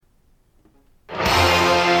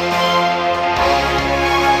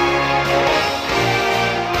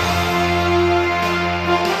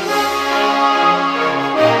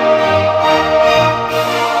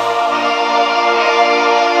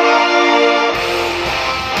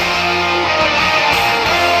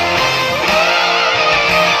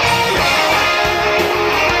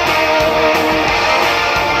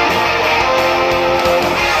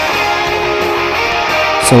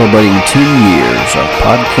celebrating 10 years of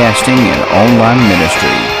podcasting and online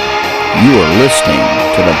ministry. You are listening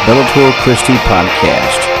to the Bellator Christi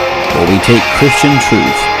podcast, where we take Christian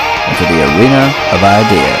truth into the arena of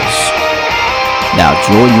ideas. Now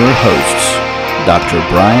join your hosts, Dr.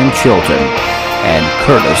 Brian Chilton and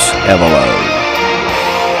Curtis Evelo.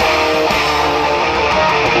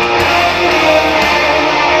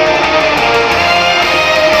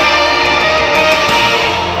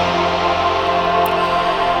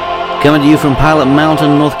 Coming to you from Pilot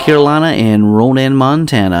Mountain, North Carolina, and Ronan,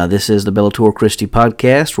 Montana. This is the Bellator Christi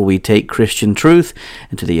podcast, where we take Christian truth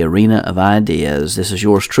into the arena of ideas. This is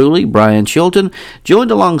yours truly, Brian Chilton, joined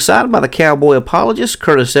alongside by the cowboy apologist,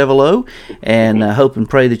 Curtis Evelo, and hope and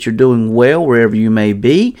pray that you're doing well wherever you may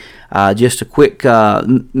be. Just a quick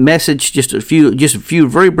message, just a few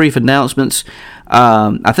very brief announcements.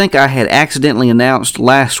 I think I had accidentally announced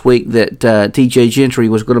last week that TJ Gentry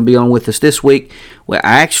was going to be on with us this week. Well,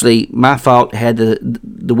 my fault, had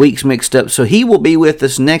the weeks mixed up. So he will be with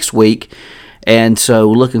us next week, and so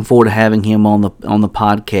looking forward to having him on the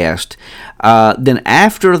podcast. Then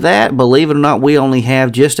after that, believe it or not, we only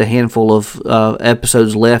have just a handful of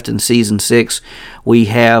episodes left in season 6. We'll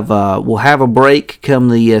have a break come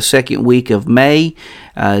the second week of May,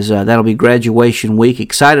 as that'll be graduation week.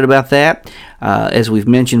 Excited about that. As we've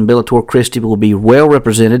mentioned, Bellator Christi will be well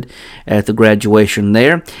represented at the graduation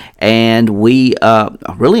there, and we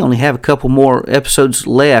really only have a couple more episodes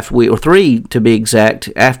left, or 3 to be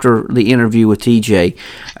exact, after the interview with TJ.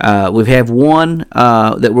 We have one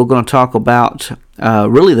that we're going to talk about,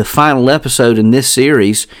 really the final episode in this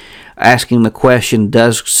series, asking the question,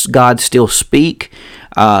 does God still speak?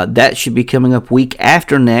 That should be coming up week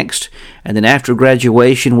after next. And then after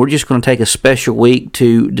graduation, we're just going to take a special week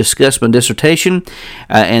to discuss my dissertation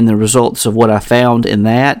and the results of what I found in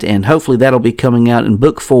that. And hopefully that'll be coming out in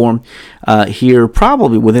book form here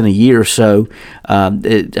probably within a year or so.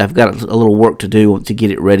 I've got a little work to do to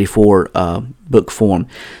get it ready for book form.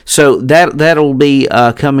 So that'll be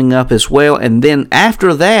coming up as well. And then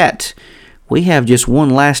after that, we have just one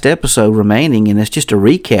last episode remaining, and it's just a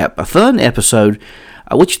recap, a fun episode,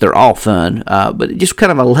 which they're all fun, but just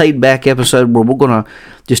kind of a laid-back episode where we're going to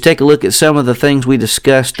just take a look at some of the things we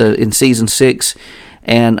discussed in Season 6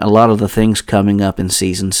 and a lot of the things coming up in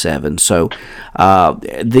Season 7. So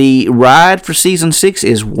the ride for Season 6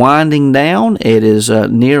 is winding down. It is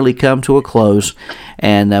nearly come to a close,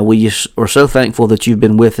 and we just are so thankful that you've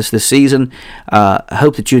been with us this season. I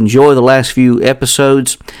hope that you enjoy the last few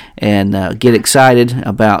episodes and get excited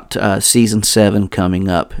about Season 7 coming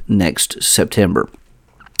up next September.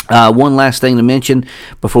 One last thing to mention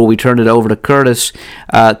before we turn it over to Curtis.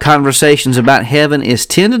 Conversations About Heaven is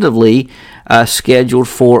tentatively scheduled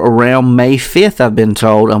for around May 5th, I've been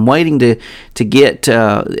told. I'm waiting to get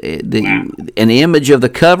an image of the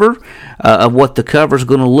cover, of what the cover is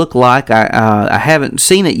going to look like. I haven't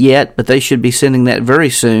seen it yet, but they should be sending that very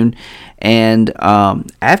soon. And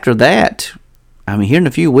after that, here in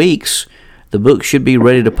a few weeks, the book should be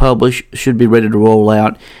ready to publish, should be ready to roll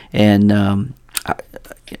out, and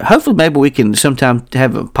hopefully maybe we can sometime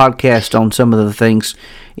have a podcast on some of the things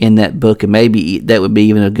in that book, and maybe that would be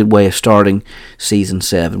even a good way of starting Season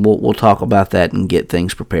 7. We'll talk about that and get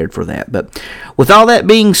things prepared for that. But with all that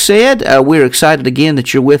being said, we're excited again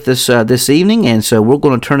that you're with us this evening, and so we're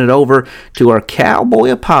going to turn it over to our cowboy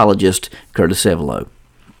apologist, Curtis Evelo.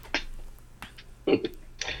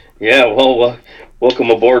 Yeah, well,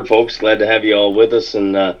 welcome aboard, folks. Glad to have you all with us.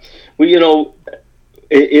 And,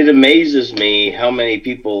 it amazes me how many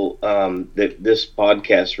people that this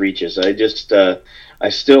podcast reaches. I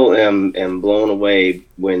still am blown away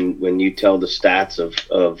when you tell the stats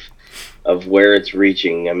of where it's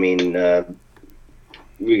reaching.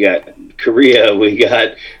 We got Korea, we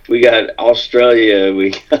got Australia,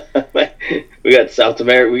 we got South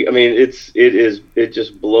America. It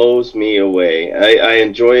just blows me away. I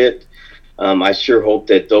enjoy it. I sure hope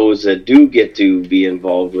that those that do get to be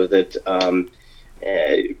involved with it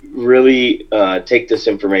really take this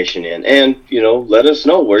information in, and let us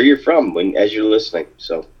know where you're from as you're listening.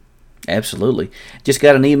 So absolutely. Just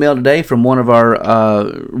got an email today from one of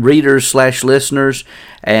our readers/listeners,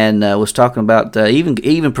 and was talking about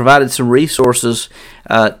even provided some resources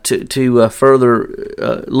to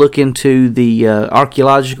further look into the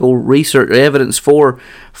archaeological research evidence for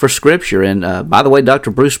Scripture. And by the way,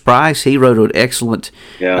 Dr. Bruce Price, he wrote an excellent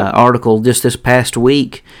article just this past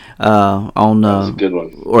week on that was a good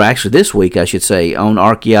one. Or actually this week, I should say, on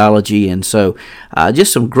archaeology. And so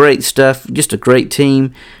just some great stuff, just a great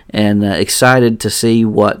team, and excited to see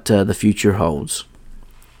what the future holds.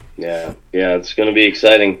 Yeah, it's going to be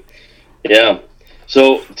exciting. Yeah.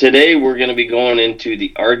 So today we're going to be going into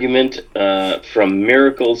the argument from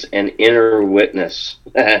miracles and inner witness.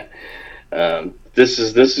 This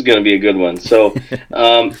is going to be a good one. So,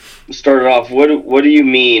 started off. What do you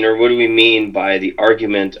mean, or what do we mean by the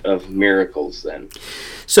argument of miracles? Then,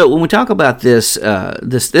 so when we talk about this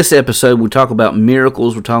episode, we talk about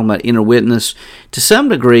miracles. We're talking about inner witness. To some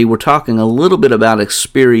degree, we're talking a little bit about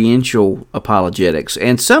experiential apologetics,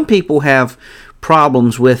 and some people have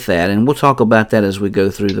problems with that, and we'll talk about that as we go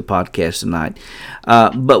through the podcast tonight.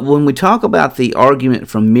 But when we talk about the argument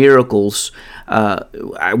from miracles,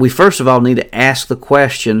 we first of all need to ask the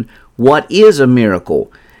question, what is a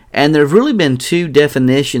miracle? And there have really been two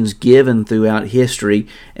definitions given throughout history,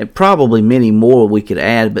 and probably many more we could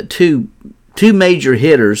add, but two major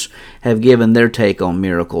hitters have given their take on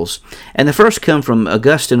miracles. And the first come from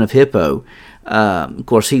Augustine of Hippo. Of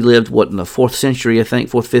course, he lived, in the 4th century, I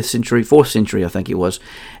think, 4th century, I think it was.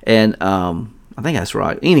 And I think that's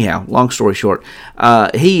right. Anyhow, long story short,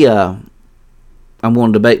 I'm going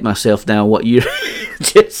to debate myself now what year,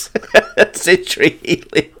 just century he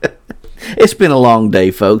lived. It's been a long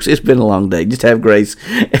day, folks. It's been a long day. Just have grace.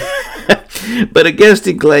 But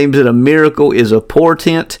Augustine claims that a miracle is a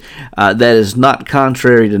portent that is not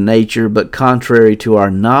contrary to nature, but contrary to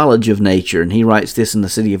our knowledge of nature. And he writes this in The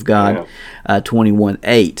City of God,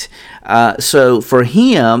 21:8. So for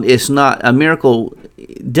him, it's not a miracle.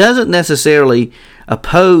 Doesn't necessarily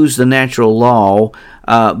oppose the natural law,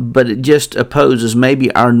 but it just opposes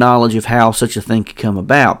maybe our knowledge of how such a thing could come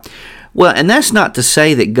about. Well, and that's not to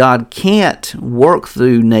say that God can't work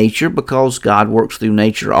through nature, because God works through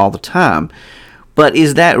nature all the time. But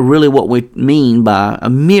is that really what we mean by a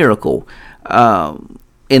miracle,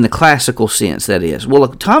 in the classical sense, that is? Well,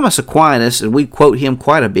 Thomas Aquinas, and we quote him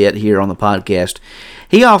quite a bit here on the podcast,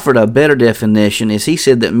 he offered a better definition, as he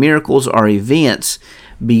said that miracles are events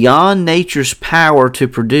beyond nature's power to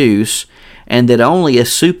produce, and that only a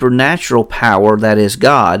supernatural power, that is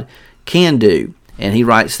God, can do. And he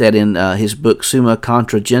writes that in his book Summa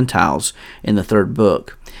Contra Gentiles in the 3rd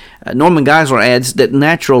book. Norman Geisler adds that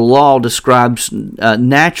natural law describes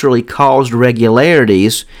naturally caused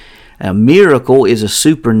regularities. A miracle is a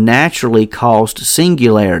supernaturally caused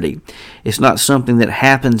singularity. It's not something that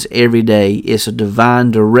happens every day. It's a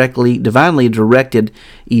divinely directed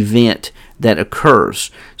event that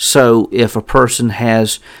occurs. So if a person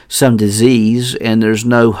has some disease and there's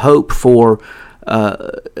no hope for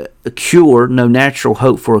a cure, no natural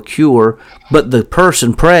hope for a cure, but the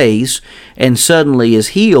person prays and suddenly is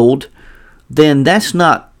healed, then that's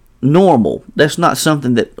not normal. That's not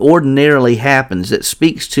something that ordinarily happens. That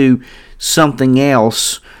speaks to something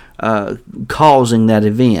else causing that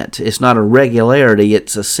event. It's not a regularity,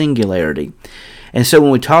 it's a singularity. And so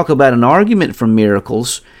when we talk about an argument from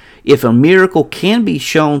miracles, if a miracle can be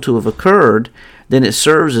shown to have occurred, then it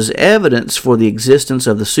serves as evidence for the existence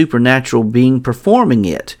of the supernatural being performing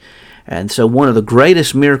it. And so one of the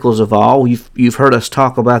greatest miracles of all, you've heard us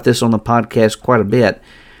talk about this on the podcast quite a bit,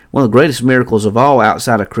 one of the greatest miracles of all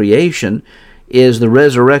outside of creation is the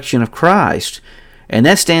resurrection of Christ. And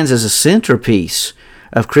that stands as a centerpiece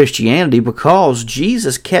of Christianity, because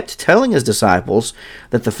Jesus kept telling his disciples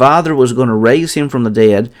that the Father was going to raise him from the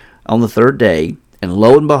dead on the 3rd day. And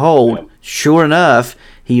lo and behold, sure enough,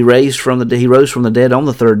 he rose from the dead on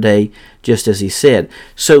the 3rd day, just as he said.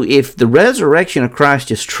 So if the resurrection of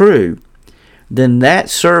Christ is true, then that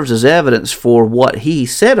serves as evidence for what he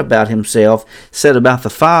said about himself, said about the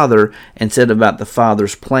Father, and said about the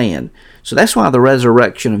Father's plan. So that's why the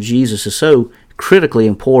resurrection of Jesus is so critically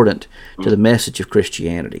important to the message of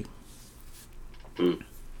Christianity.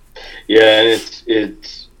 Yeah, and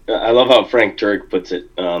it's. I love how Frank Turek puts it.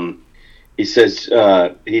 He says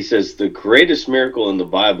the greatest miracle in the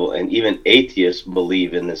Bible, and even atheists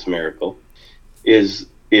believe in this miracle, is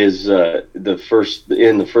the first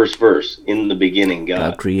verse. In the beginning,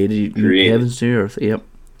 God created heavens and earth. Yep.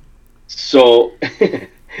 So,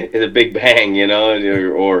 the Big Bang,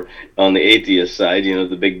 or on the atheist side,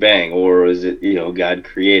 the Big Bang, or is it God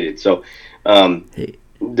created? So,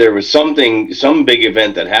 there was some big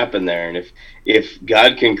event that happened there, and if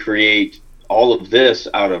God can create all of this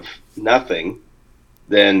out of nothing,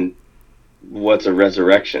 then what's a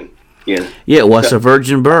resurrection? Yeah, what's a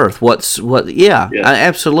virgin birth? Absolutely.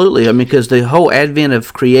 I mean, because the whole advent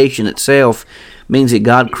of creation itself means that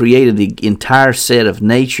God created the entire set of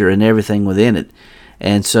nature and everything within it.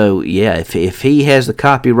 And so, yeah, if he has the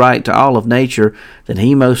copyright to all of nature, then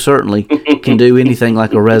he most certainly can do anything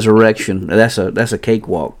like a resurrection. That's a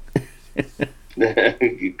cakewalk.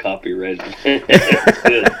 Copyright. That's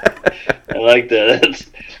good. I like that.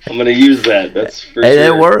 I'm going to use that. That's for sure. Hey,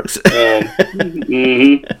 that works.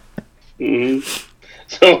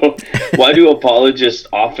 So, why do apologists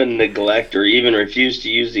often neglect or even refuse to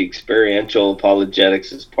use the experiential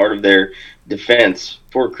apologetics as part of their defense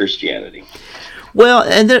for Christianity? Well,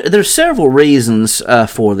 and there's several reasons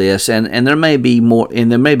for this, and there may be more,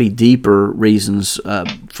 and there may be deeper reasons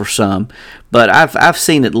for some, but I've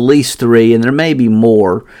seen at least three, and there may be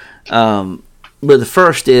more. But the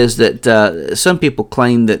first is that some people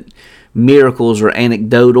claim that miracles are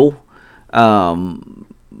anecdotal, and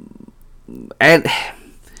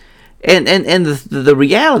the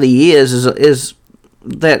reality is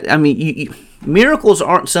that, I mean, miracles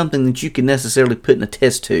aren't something that you can necessarily put in a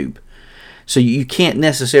test tube. So you can't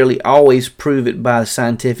necessarily always prove it by a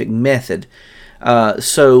scientific method.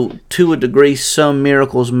 So to a degree, some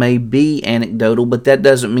miracles may be anecdotal, but that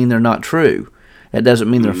doesn't mean they're not true. That doesn't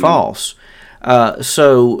mean they're false.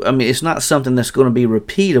 So, I mean, it's not something that's going to be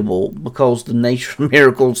repeatable, because the nature of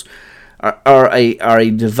miracles are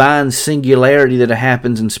a divine singularity that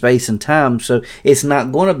happens in space and time. So it's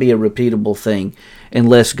not going to be a repeatable thing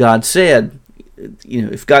unless God said,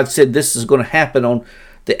 if God said this is going to happen on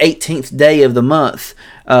the 18th day of the month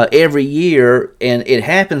every year, and it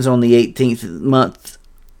happens on the 18th month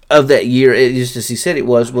of that year, just as he said it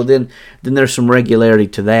was, well, then there's some regularity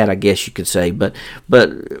to that, I guess you could say. But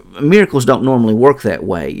miracles don't normally work that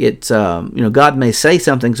way. It's God may say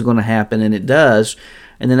something's going to happen, and it does,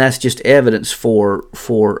 and then that's just evidence for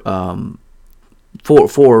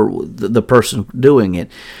the person doing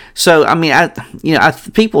it. So, I mean,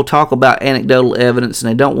 people talk about anecdotal evidence,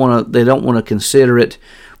 and they don't want to consider it,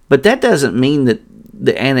 but that doesn't mean that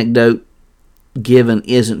the anecdote given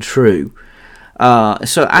isn't true.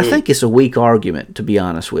 So I think it's a weak argument, to be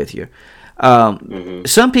honest with you.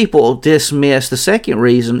 Some people dismiss, the second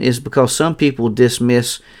reason is because some people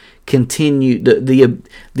dismiss the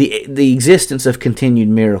existence of continued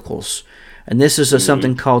miracles. And this is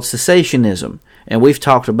something called cessationism. And we've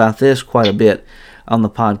talked about this quite a bit on the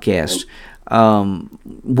podcast.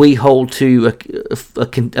 We hold to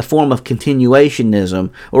a form of continuationism,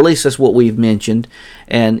 or at least that's what we've mentioned.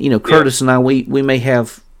 And, Curtis and I, we may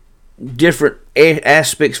have different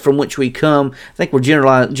aspects from which we come. I think we're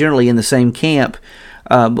generally in the same camp,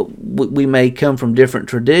 but we may come from different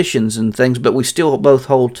traditions and things, but we still both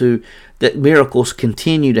hold to that miracles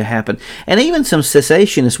continue to happen. And even some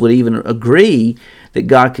cessationists would even agree that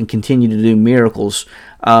God can continue to do miracles,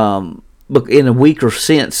 but in a weaker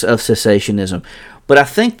sense of cessationism. But I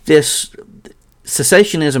think this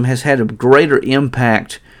cessationism has had a greater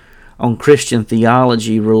impact on Christian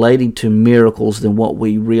theology relating to miracles than what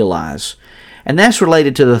we realize. And that's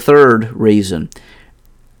related to the third reason,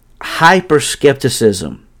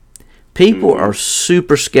 hyper-skepticism. People are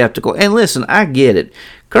super skeptical. And listen, I get it.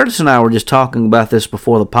 Curtis and I were just talking about this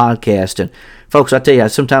before the podcast, and folks, I tell you,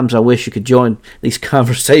 sometimes I wish you could join these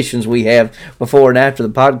conversations we have before and after the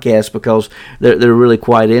podcast, because they're really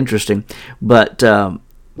quite interesting. But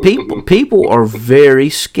people are very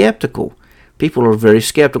skeptical. People are very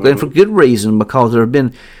skeptical, and for good reason, because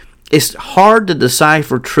it's hard to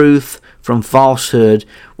decipher truth from falsehood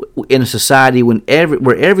in a society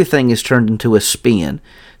where everything is turned into a spin.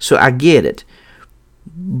 So I get it.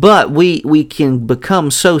 But we can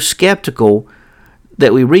become so skeptical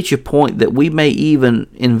that we reach a point that we may even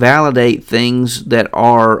invalidate things that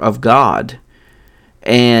are of God.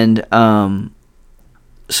 And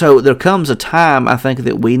so there comes a time, I think,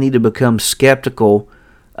 that we need to become skeptical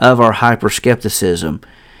of our hyper-skepticism.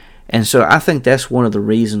 And so I think that's one of the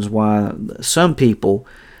reasons why some people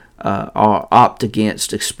opt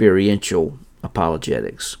against experiential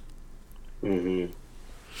apologetics.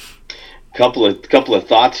 Couple of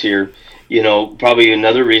thoughts here. Probably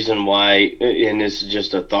another reason why, and this is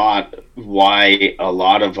just a thought, why a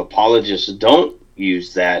lot of apologists don't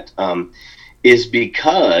use that is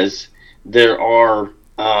because there are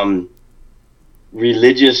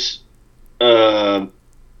religious,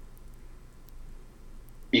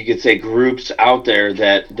 you could say, groups out there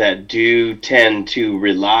that do tend to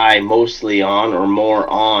rely mostly on or more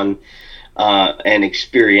on an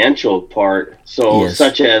experiential part. So, yes.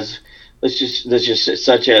 Such as let's just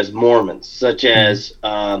such as Mormons, such as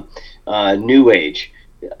New Age.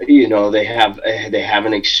 They have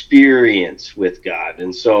an experience with God,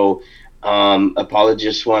 and so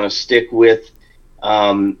apologists want to stick with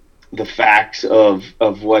the facts of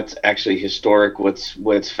what's actually historic,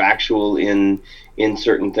 what's factual in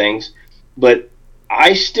certain things. But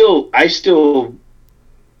I still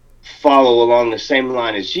follow along the same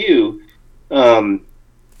line as you.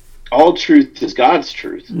 All truth is God's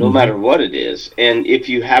truth, no matter what it is. And if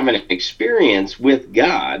you have an experience with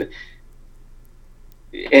God,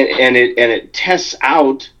 it tests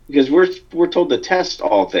out, because we're told to test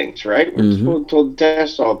all things, right? We're Mm-hmm. told to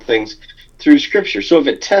test all things through Scripture. So if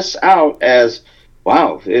it tests out as,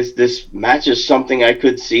 wow, this matches something I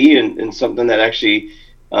could see, and something that actually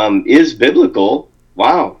is biblical,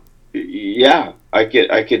 wow, yeah, I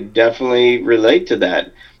could definitely relate to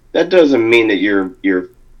that. That doesn't mean that you're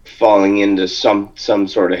falling into some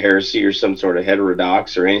sort of heresy or some sort of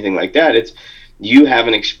heterodox or anything like that. It's, you have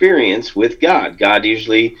an experience with God. God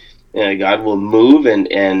usually, God will move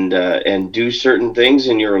and do certain things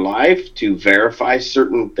in your life to verify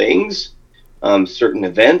certain things, certain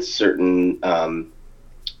events, certain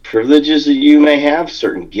privileges that you may have,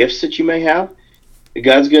 certain gifts that you may have.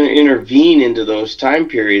 God's going to intervene into those time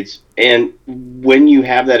periods. And when you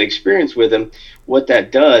have that experience with Him, what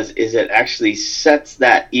that does is it actually sets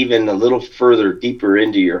that even a little further, deeper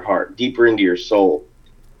into your heart, deeper into your soul.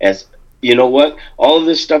 As, you know what? All of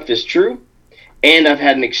this stuff is true. And I've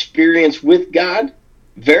had an experience with God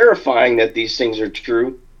verifying that these things are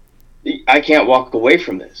true. I can't walk away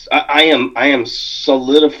from this. I am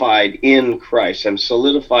solidified in Christ. I'm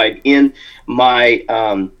solidified in my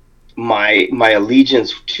my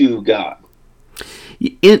allegiance to God.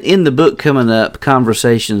 In the book coming up,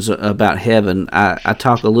 Conversations About Heaven, I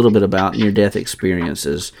talk a little bit about near-death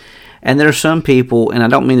experiences. And there are some people, and I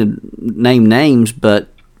don't mean to name names, but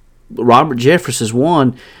Robert Jeffress is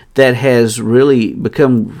one that has really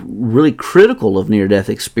become really critical of near-death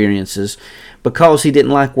experiences because he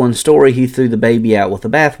didn't like one story. He threw the baby out with the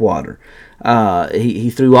bathwater. He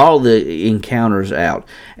threw all the encounters out,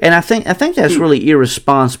 and I think that's really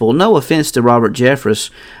irresponsible. No offense to Robert Jeffress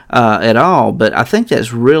at all, but I think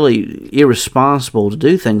that's really irresponsible to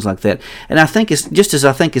do things like that. And I think it's just as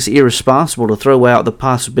I think it's irresponsible to throw out the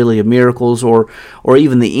possibility of miracles or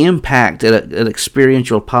even the impact that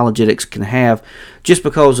experiential apologetics can have, just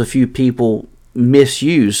because a few people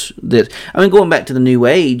misuse that. I mean, going back to the New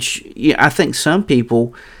Age, I think some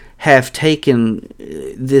people have taken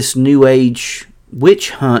this New Age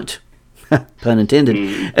witch hunt, pun intended,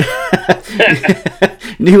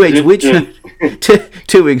 New Age witch hunt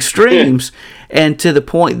to extremes, and to the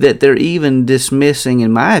point that they're even dismissing,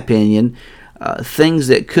 in my opinion, things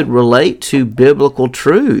that could relate to biblical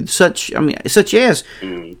truth, such as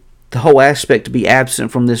the whole aspect to be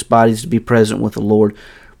absent from this body is to be present with the Lord.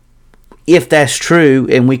 If that's true,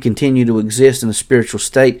 and we continue to exist in a spiritual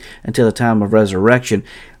state until the time of resurrection,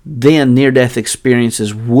 then near-death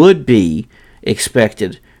experiences would be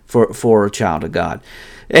expected for a child of God.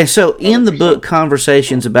 And so in the book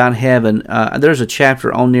Conversations About Heaven, there's a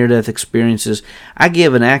chapter on near-death experiences. I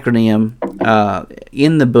give an acronym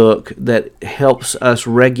in the book that helps us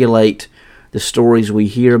regulate the stories we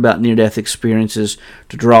hear about near-death experiences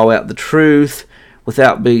to draw out the truth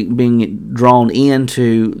without being drawn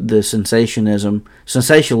into the sensationalism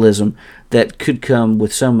that could come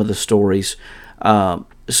with some of the stories.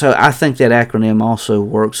 So I think that acronym also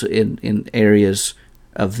works in areas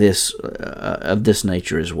of this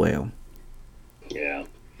nature as well. Yeah,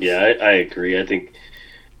 I agree. I think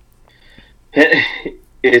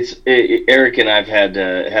it's Eric and I've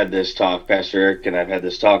had this talk. Pastor Eric and I've had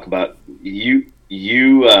this talk about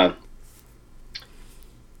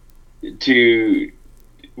to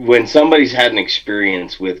when somebody's had an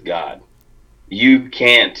experience with God, you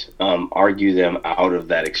can't argue them out of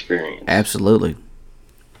that experience. Absolutely.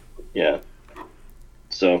 Yeah.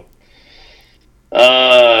 So,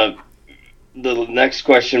 the next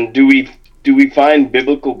question: Do we find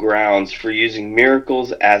biblical grounds for using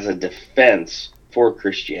miracles as a defense for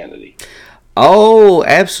Christianity? Oh,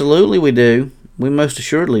 absolutely, we do. We most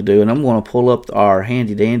assuredly do. And I'm going to pull up our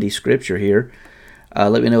handy dandy scripture here.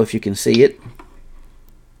 Let me know if you can see it.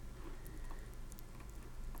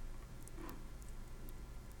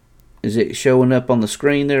 Is it showing up on the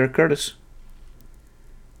screen there, Curtis?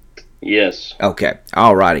 Yes. Okay.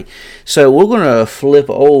 Alrighty. So we're going to flip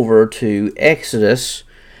over to Exodus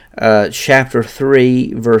chapter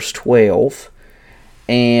 3, verse 12.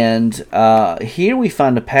 And here we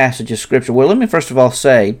find a passage of Scripture. Well, let me first of all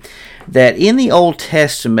say that in the Old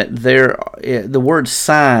Testament, the word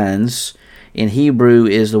signs in Hebrew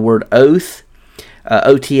is the word oath,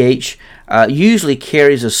 O-T-H, usually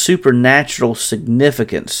carries a supernatural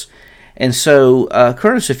significance. And so,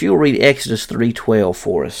 Curtis, if you'll read Exodus 3:12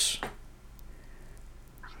 for us.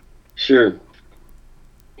 Sure.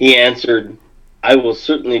 He answered, I will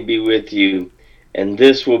certainly be with you, and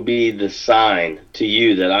this will be the sign to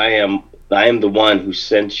you that I am the one who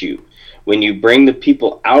sent you. When you bring the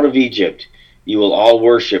people out of Egypt, you will all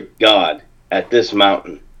worship God at this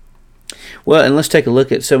mountain. Well, and let's take a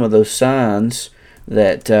look at some of those signs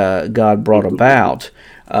that God brought about.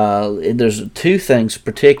 There's two things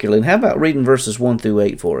particularly. And how about reading verses 1 through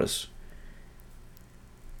 8 for us?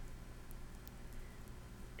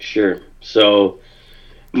 Sure. So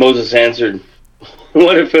Moses answered,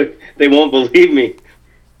 "What if they won't believe me?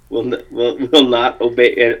 Will not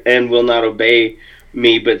obey and will not obey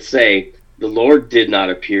me, but say, 'The Lord did not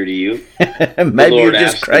appear to you.'" Maybe you're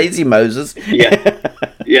just crazy, Moses. Yeah.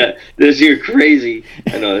 You're crazy.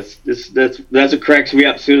 I know that's what cracks me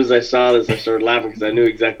up. As soon as I saw this, I started laughing because I knew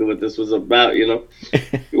exactly what this was about.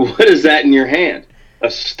 What is that in your hand? "A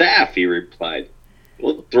staff," he replied.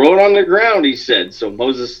 "Well, throw it on the ground," he said. So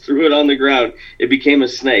Moses threw it on the ground. It became a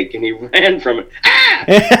snake, and he ran from it. Ah!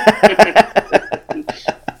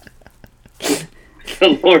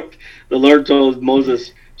 The Lord told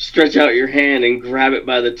Moses, "Stretch out your hand and grab it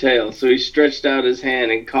by the tail." So he stretched out his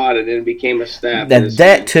hand and caught it, and it became a staff.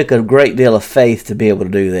 That took a great deal of faith to be able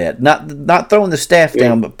to do that. Not throwing the staff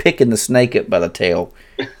down, but picking the snake up by the tail.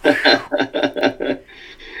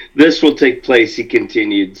 "This will take place," he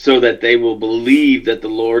continued, "so that they will believe that the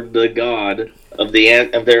Lord, the God of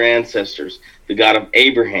their ancestors, the God of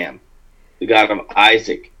Abraham, the God of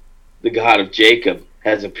Isaac, the God of Jacob,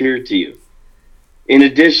 has appeared to you." In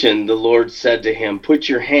addition, the Lord said to him, "Put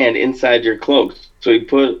your hand inside your cloak." So he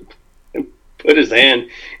put his hand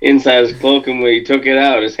inside his cloak, and when he took it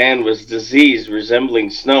out, his hand was diseased, resembling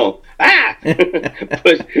snow. Ah!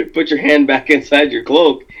 Put your hand back inside your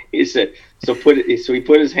cloak, he said. So he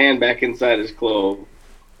put his hand back inside his cloak,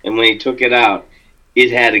 and when he took it out,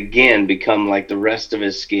 it had again become like the rest of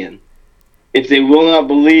his skin. If they will not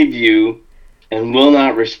believe you and will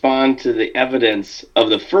not respond to the evidence of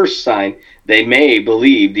the first sign, they may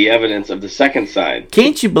believe the evidence of the second sign.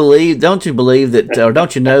 Don't you believe that, or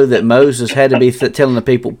don't you know that Moses had to be telling the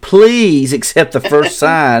people, "Please accept the first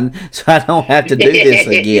sign so I don't have to do this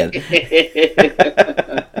again"?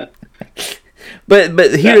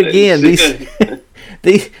 But here again,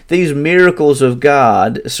 these miracles of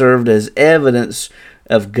God served as evidence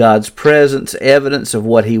of God's presence, evidence of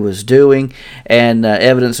what he was doing, and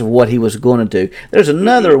evidence of what he was going to do. There's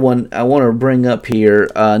another one I want to bring up here,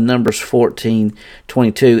 Numbers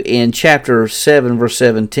 14:22. In chapter 7, verse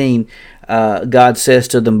 17, God says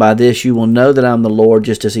to them, "By this you will know that I'm the Lord,"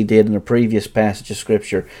 just as he did in the previous passage of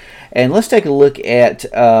Scripture. And let's take a look at,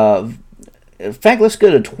 in fact, let's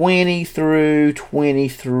go to 20 through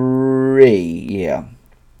 23. Yeah.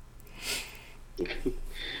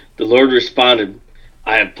 The Lord responded,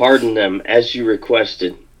 "I have pardoned them as you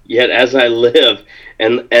requested. Yet as I live,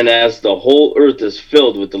 and as the whole earth is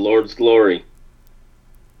filled with the Lord's glory,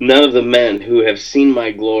 none of the men who have seen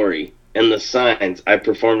my glory and the signs I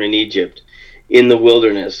performed in Egypt, in the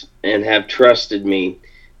wilderness, and have trusted me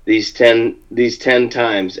these 10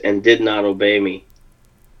 times and did not obey me,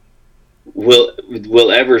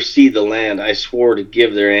 will ever see the land I swore to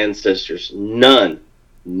give their ancestors. None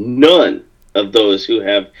of those who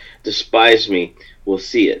have despised me will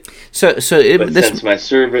see it." Since my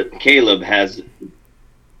servant Caleb has,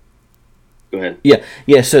 go ahead.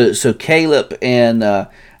 Yeah. So Caleb and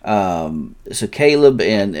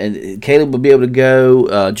Caleb would be able to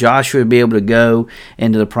go. Joshua would be able to go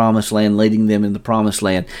into the promised land, leading them in the promised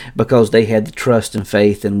land, because they had the trust and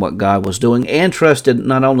faith in what God was doing, and trusted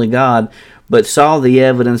not only God, but saw the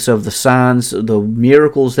evidence of the signs, the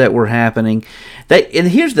miracles that were happening. And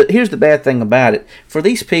here's the bad thing about it. For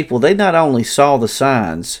these people, they not only saw the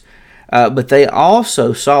signs, but they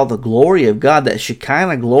also saw the glory of God, that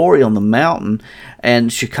Shekinah glory on the mountain,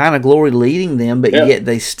 and Shekinah glory leading them, but yet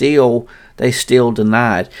they still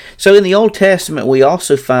denied. So in the Old Testament, we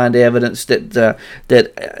also find evidence that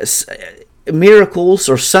miracles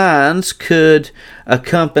or signs could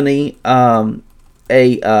accompany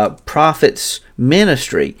a prophet's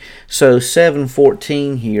ministry. So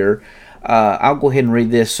 7:14 here, I'll go ahead and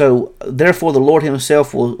read this. "So therefore the Lord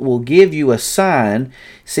himself will give you a sign.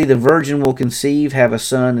 See, the virgin will conceive, have a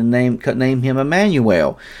son, and name him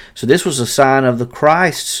Emmanuel." So this was a sign of the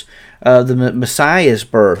Christ's, the Messiah's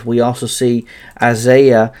birth. We also see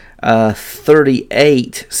Isaiah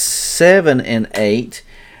 38, 7 and 8.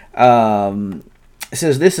 It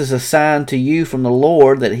says, "This is a sign to you from the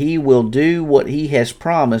Lord, that he will do what he has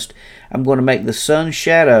promised. I'm going to make the sun's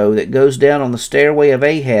shadow that goes down on the stairway of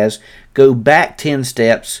Ahaz go back 10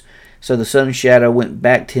 steps. So the sun's shadow went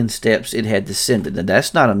back 10 steps. It had descended." Now,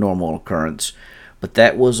 that's not a normal occurrence, but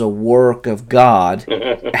that was a work of God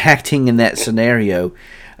acting in that scenario.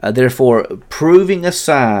 Therefore, proving a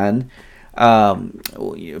sign,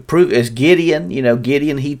 as Gideon.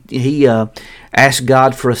 Gideon, he asked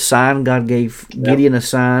God for a sign. God gave Gideon a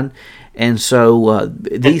sign, And so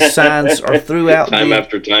these signs are throughout time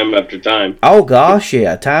after time after time. Oh gosh,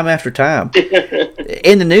 yeah, time after time.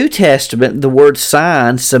 In the New Testament, the word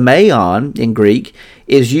sign, semeion in Greek,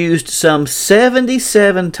 is used some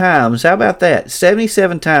 77 times. How about that?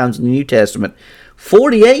 77 times in the New Testament,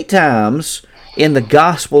 48 times in the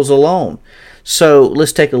Gospels alone. So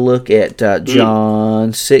let's take a look at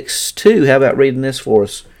John 6:2. How about reading this for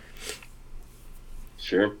us?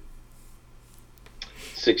 Sure.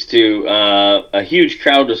 6:2. A huge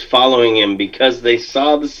crowd was following him because they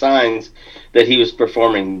saw the signs that he was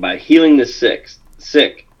performing by healing the sick.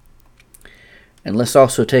 And let's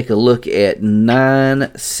also take a look at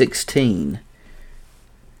 9:16.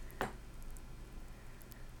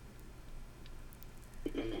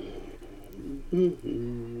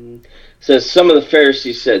 Says some of the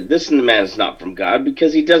Pharisees said, "This man is not from God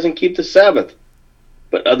because he doesn't keep the Sabbath."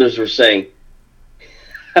 But others were saying,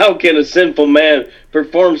 "How can a sinful man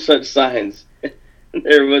perform such signs?"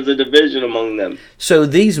 There was a division among them. So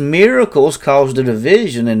these miracles caused a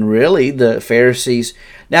division, and really the Pharisees.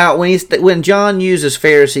 Now, when John uses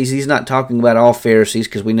Pharisees, he's not talking about all Pharisees,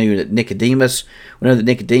 because we know that Nicodemus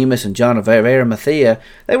and John of Arimathea,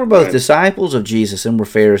 they were both disciples of Jesus and were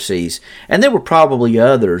Pharisees, and there were probably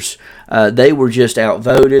others. They were just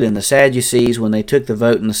outvoted, and the Sadducees, when they took the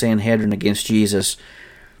vote in the Sanhedrin against Jesus,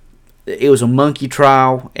 it was a monkey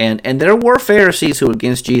trial, and there were Pharisees who were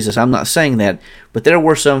against Jesus. I'm not saying that, but there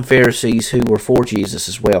were some Pharisees who were for Jesus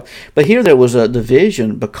as well. But here there was a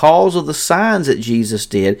division because of the signs that Jesus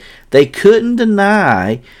did. They couldn't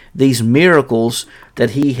deny these miracles that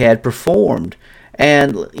he had performed.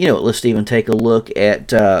 And, let's even take a look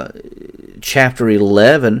at chapter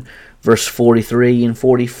 11, verse 43 and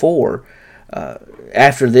 44.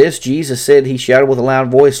 After this, Jesus said, he shouted with a loud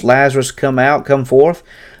voice, "Lazarus, come forth."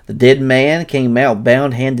 The dead man came out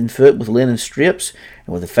bound hand and foot with linen strips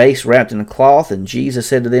and with a face wrapped in a cloth. And Jesus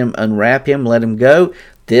said to them, "Unwrap him, let him go."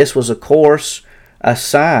 This was, of course, a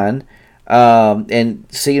sign. And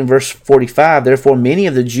see in verse 45, therefore many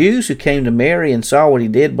of the Jews who came to Mary and saw what he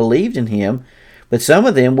did believed in him. But some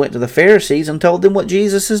of them went to the Pharisees and told them what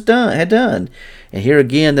Jesus had done. And here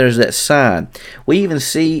again, there's that sign. We even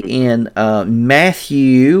see in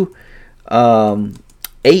Matthew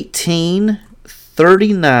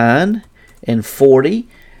 18:39 and 40.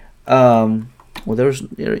 There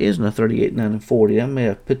is no 38, 9, and 40. I may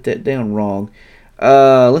have put that down wrong.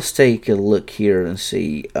 Let's take a look here and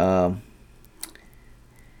see.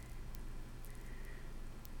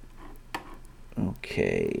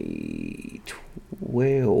 Okay,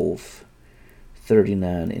 12,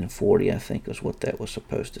 39, and 40, I think is what that was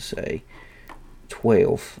supposed to say.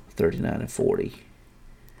 12, 39, and 40.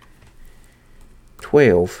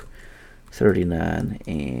 12, 39,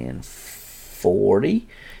 and 40.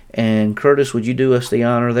 And Curtis, would you do us the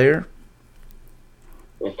honor there?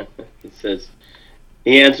 It says,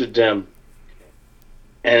 he answered them,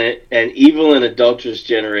 an evil and adulterous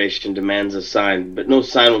generation demands a sign, but no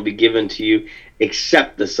sign will be given to you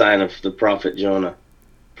except the sign of the prophet Jonah.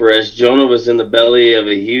 For as Jonah was in the belly of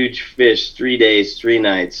a huge fish 3 days, 3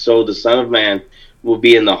 nights, so the Son of Man will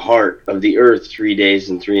be in the heart of the earth 3 days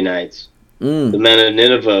and 3 nights. The men of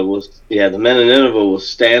Nineveh will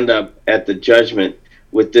stand up at the judgment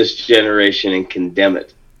with this generation and condemn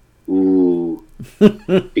it. Ooh.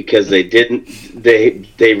 Because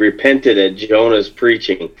they repented at Jonah's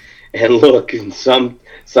preaching, and look,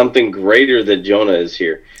 something greater than Jonah is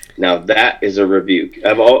here. Now that is a rebuke.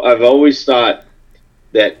 I've always thought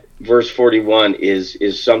that verse 41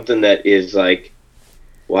 is something that is like,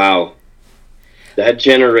 wow, that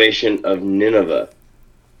generation of Nineveh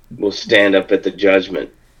will stand up at the judgment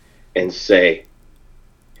and say,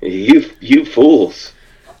 you fools.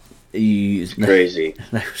 It's crazy.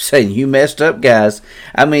 They're saying, you messed up, guys.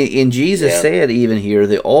 I mean, and Jesus said even here,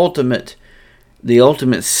 the ultimate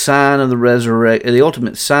sign of the resurrection, the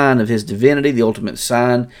ultimate sign of his divinity, the ultimate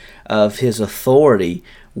sign of his authority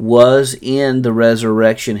was in the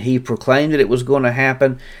resurrection. He proclaimed that it was going to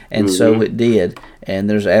happen, and so it did. And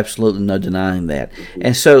there's absolutely no denying that.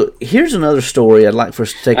 And so here's another story I'd like for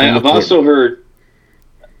us to take a look at. I've also heard...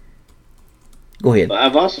 Go ahead.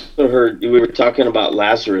 I've also heard, we were talking about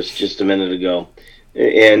Lazarus just a minute ago,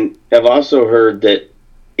 and I've also heard that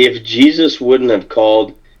if Jesus wouldn't have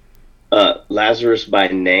called Lazarus by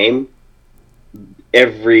name,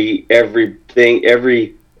 every body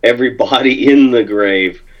in the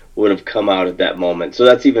grave would have come out at that moment. So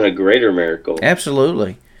that's even a greater miracle.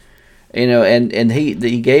 Absolutely. And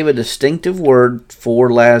he gave a distinctive word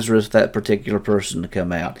for Lazarus, that particular person, to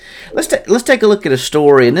come out. Let's take a look at a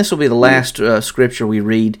story, and this will be the last scripture we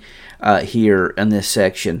read here in this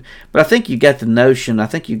section. But I think you got the notion, I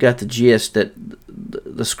think you got the gist that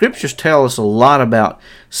the Scriptures tell us a lot about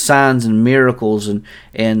signs and miracles, and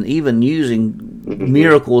even using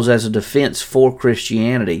miracles as a defense for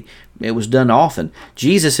Christianity. It was done often.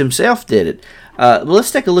 Jesus himself did it.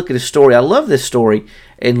 Let's take a look at his story. I love this story.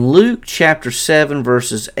 In Luke chapter 7,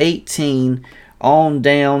 verses 18 on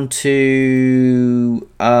down to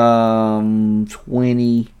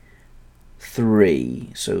 23.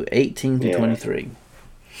 So 18 to 23.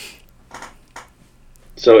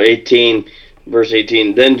 So 18, verse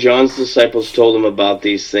 18. Then John's disciples told him about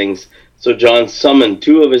these things. So John summoned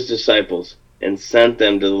 2 of his disciples and sent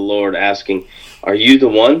them to the Lord, asking, "Are you the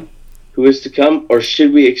one who is to come, or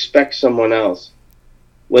should we expect someone else?"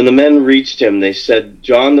 When the men reached him, they said,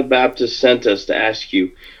 "John the Baptist sent us to ask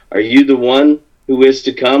you, are you the one who is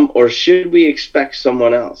to come, or should we expect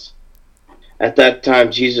someone else?" At that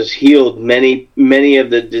time, Jesus healed many of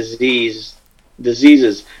the diseases,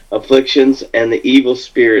 afflictions, and the evil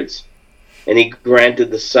spirits, and he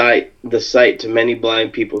granted the sight to many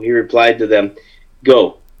blind people. He replied to them,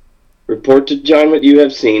 "Go, report to John what you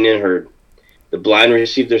have seen and heard. The blind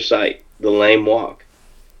receive their sight, the lame walk.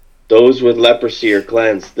 Those with leprosy are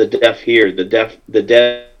cleansed, the deaf hear, the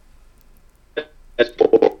dead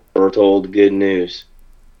are told good news.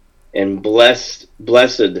 And blessed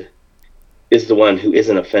is the one who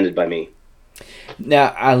isn't offended by me."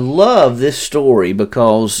 Now, I love this story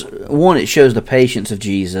because, one, it shows the patience of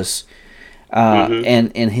Jesus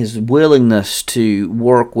and his willingness to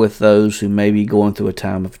work with those who may be going through a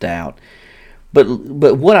time of doubt. But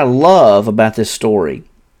what I love about this story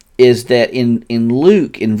is that in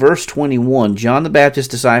Luke, in verse 21, John the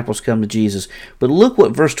Baptist's disciples come to Jesus. But look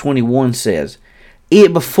what verse 21 says.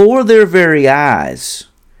 Before their very eyes,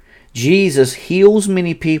 Jesus heals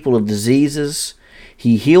many people of diseases.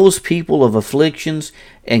 He heals people of afflictions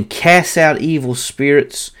and casts out evil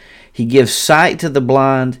spirits. He gives sight to the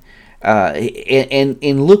blind.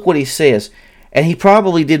 And look what he says. And he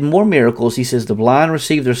probably did more miracles. He says the blind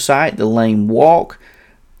receive their sight, the lame walk,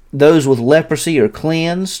 those with leprosy are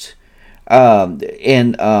cleansed. And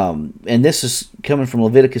this is coming from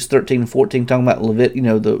Leviticus 13 and 14, talking about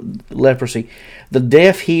the leprosy. The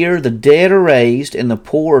deaf hear, the dead are raised, and the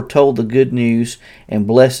poor are told the good news, and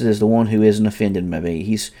blessed is the one who isn't offended by me.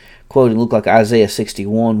 He's quoting, look like Isaiah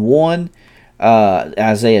 61:1,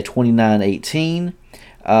 Isaiah 29:18,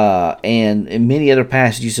 and many other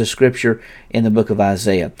passages of Scripture in the book of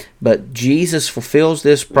Isaiah. But Jesus fulfills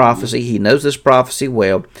this prophecy. He knows this prophecy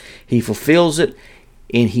well. He fulfills it,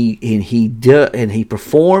 and he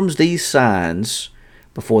performs these signs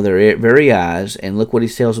before their very eyes. And look what he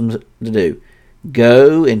tells them to do: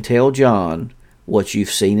 go and tell John what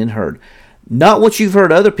you've seen and heard. Not what you've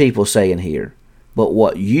heard other people say and hear, but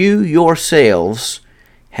what you yourselves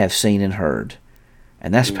have seen and heard.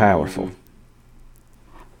 And that's powerful.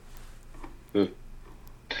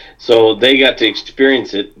 So they got to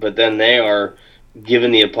experience it, but then they are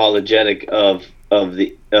given the apologetic of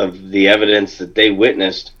the evidence that they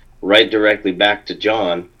witnessed right directly back to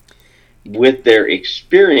John, with their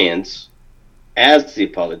experience as the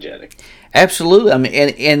apologetic. Absolutely. I mean,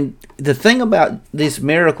 and the thing about these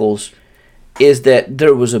miracles is that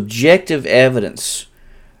there was objective evidence,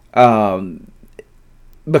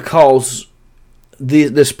 because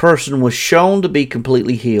this person was shown to be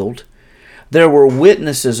completely healed. There were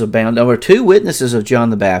witnesses abound. There were 2 witnesses of John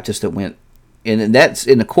the Baptist that went in, and that's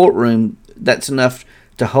in the courtroom. That's enough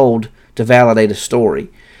to validate a story.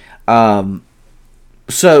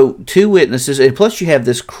 So 2 witnesses, and plus you have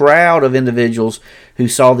this crowd of individuals who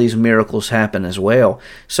saw these miracles happen as well.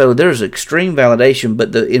 So there's extreme validation,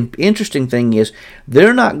 but the interesting thing is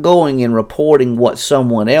they're not going and reporting what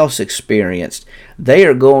someone else experienced. They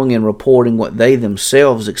are going and reporting what they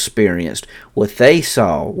themselves experienced, what they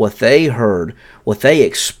saw, what they heard, what they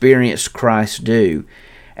experienced Christ do.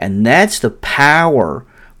 And that's the power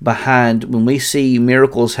behind when we see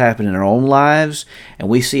miracles happen in our own lives, and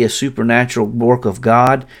we see a supernatural work of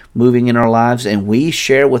God moving in our lives, and we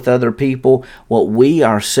share with other people what we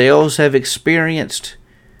ourselves have experienced.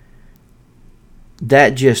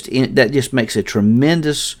 That just makes a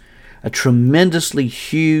tremendously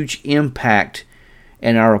huge impact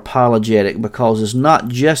in our apologetic, because it's not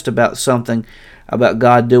just about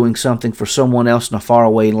God doing something for someone else in a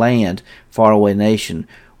faraway land, faraway nation.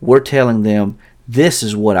 We're telling them, this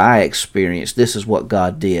is what I experienced. This is what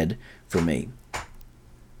God did for me.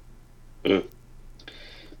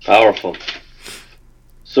 Powerful.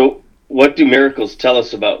 So, what do miracles tell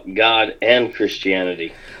us about God and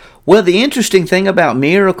Christianity? Well, the interesting thing about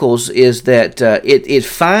miracles is that it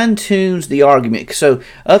fine-tunes the argument. So,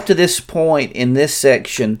 up to this point in this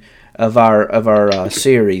section, of our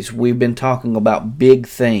series, we've been talking about big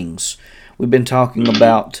things. We've been talking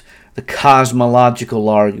about the cosmological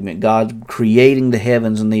argument, God creating the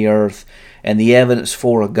heavens and the earth, and the evidence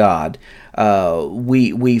for a God.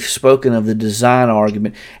 We've spoken of the design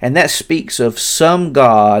argument, and that speaks of some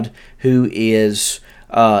God who is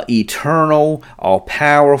eternal,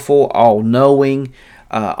 all-powerful, all-knowing,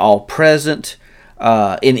 all-present,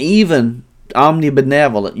 and even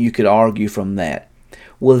omnibenevolent, you could argue from that.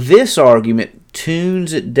 Well, this argument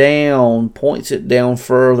tunes it down, points it down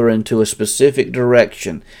further into a specific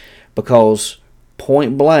direction, because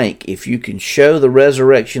point blank, if you can show the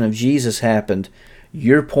resurrection of Jesus happened,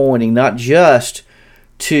 you're pointing not just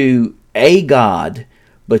to a God,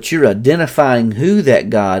 but you're identifying who that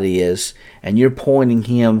God is, and you're pointing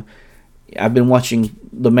him. I've been watching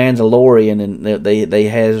The Mandalorian, and they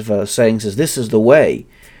have sayings says, "This is the way,"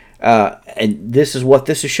 and this is what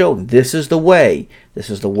this is showing. This is the way. This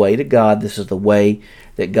is the way to God. This is the way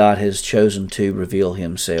that God has chosen to reveal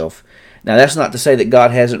himself. Now, that's not to say that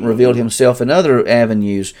God hasn't revealed himself in other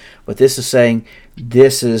avenues, but this is saying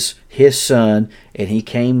this is his Son, and he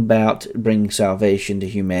came about bringing salvation to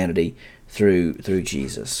humanity through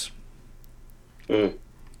Jesus. Mm.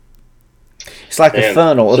 It's like a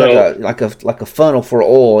funnel, so, like a funnel for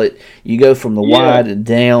oil. You go from the wide and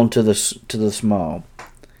down to the small.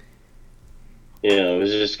 Yeah, I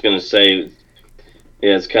was just gonna say,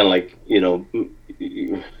 it's kind of like,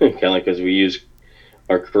 kind of like as we use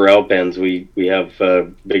our Corral pens, we have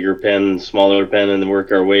bigger pen, smaller pen, and then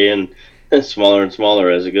work our way in smaller and smaller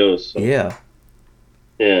as it goes. So. Yeah.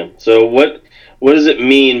 So what does it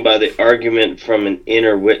mean by the argument from an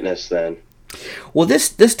inner witness then? Well,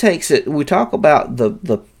 this takes it. We talk about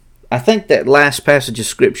the. I think that last passage of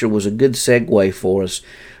Scripture was a good segue for us,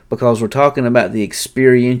 because we're talking about the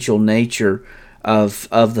experiential nature of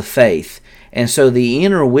the faith, and so the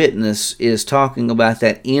inner witness is talking about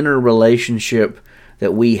that inner relationship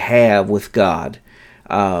that we have with God.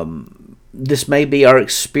 This may be our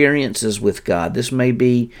experiences with God. This may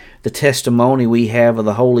be the testimony we have of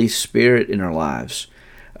the Holy Spirit in our lives.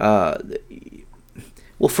 Well,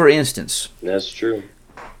 for instance... That's true.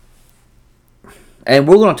 And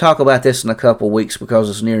we're going to talk about this in a couple of weeks, because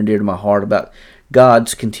it's near and dear to my heart, about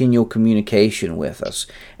God's continual communication with us.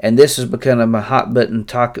 And this has become a hot button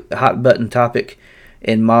topic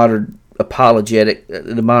in the modern apologetic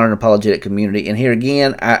community. And here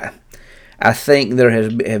again, I think there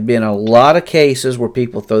have been a lot of cases where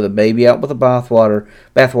people throw the baby out with the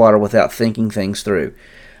bathwater without thinking things through.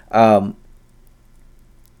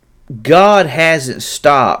 God hasn't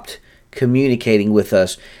stopped communicating with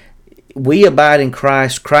us. We abide in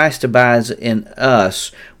Christ. Christ abides in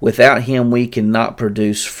us. Without him, we cannot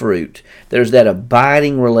produce fruit. There's that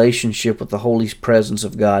abiding relationship with the holy presence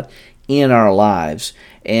of God in our lives.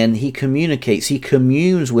 And he communicates. He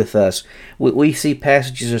communes with us. We see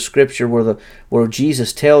passages of Scripture where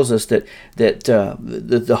Jesus tells us that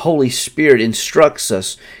the Holy Spirit instructs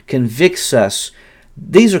us, convicts us.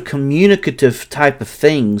 These are communicative type of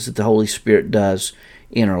things that the Holy Spirit does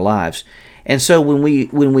in our lives. And so when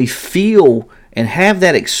we feel and have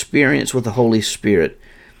that experience with the Holy Spirit,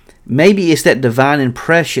 maybe it's that divine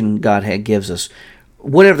impression God gives us,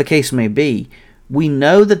 whatever the case may be, we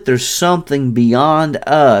know that there's something beyond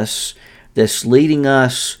us that's leading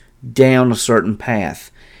us down a certain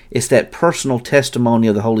path. It's that personal testimony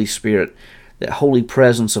of the Holy Spirit, that holy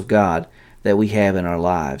presence of God that we have in our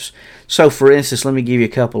lives. So, for instance, let me give you a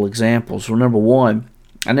couple examples. Well, number one,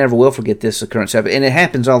 I never will forget this occurrence, and it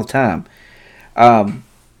happens all the time.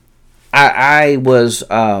 I was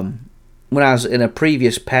when I was in a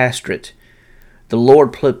previous pastorate, the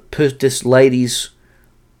Lord put this lady's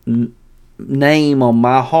name on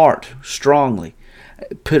my heart strongly,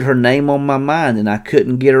 put her name on my mind, and I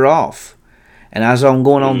couldn't get her off. And I was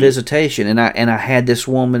going on visitation, and I had this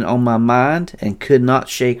woman on my mind and could not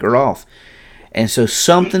shake her off. And so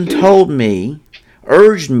something told me,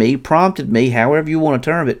 urged me, prompted me, however you want to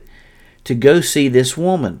term it, to go see this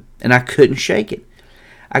woman. And I couldn't shake it.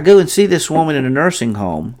 I go and see this woman in a nursing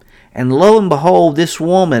home, and lo and behold, this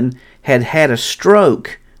woman had had a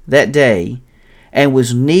stroke that day and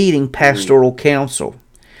was needing pastoral counsel,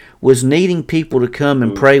 was needing people to come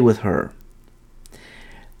and pray with her.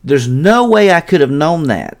 There's no way I could have known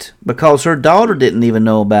that, because her daughter didn't even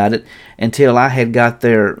know about it until I had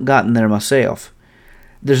gotten there myself.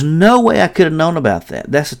 There's no way I could have known about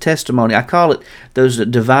that. That's a testimony. I call it those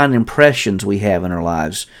divine impressions we have in our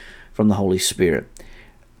lives from the Holy Spirit.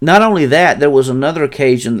 Not only that, there was another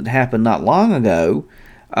occasion that happened not long ago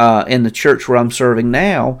in the church where I'm serving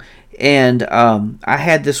now, and I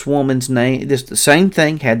had this woman's name, the same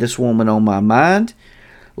thing, had this woman on my mind.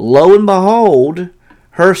 Lo and behold,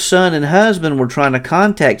 her son and husband were trying to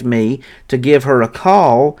contact me to give her a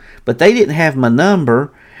call, but they didn't have my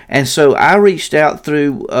number. And so I reached out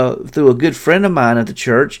through a good friend of mine at the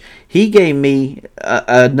church. He gave me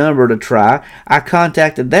a number to try. I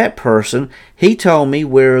contacted that person. He told me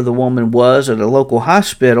where the woman was at a local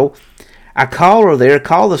hospital. I called her there,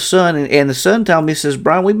 called the son, and the son told me, says,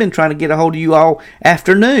 Brian, we've been trying to get a hold of you all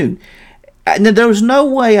afternoon. And there was no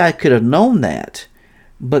way I could have known that.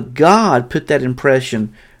 But God put that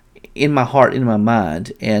impression in my heart, in my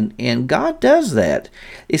mind, and God does that.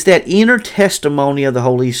 It's that inner testimony of the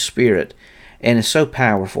Holy Spirit, and it's so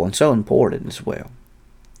powerful and so important as well.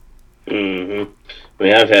 Mm-hmm. I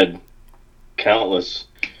mean, I've had countless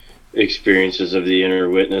experiences of the inner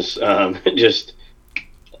witness, just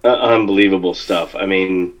unbelievable stuff. I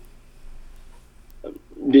mean,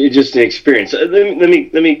 just an experience. Let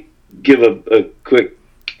me give a quick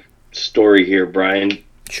story here, Brian.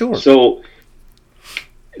 Sure. So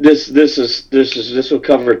this will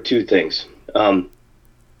cover two things.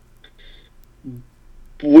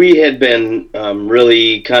 We had been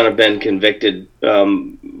really kind of been convicted.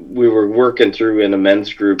 We were working through in a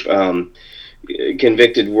men's group,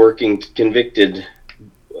 convicted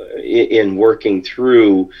in working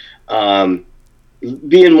through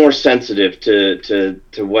being more sensitive to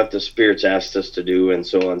what the Spirit's asked us to do, and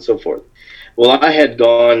so on and so forth. Well, I had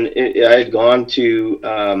gone to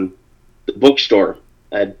the bookstore.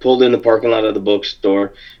 I had pulled in the parking lot of the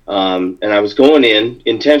bookstore, and I was going in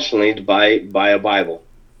intentionally to buy a Bible.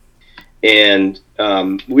 And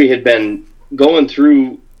we had been going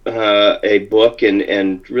through a book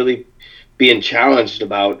and really being challenged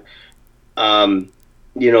about,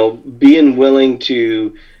 being willing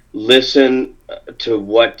to listen to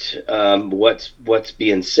what's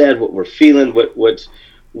being said, what we're feeling, what's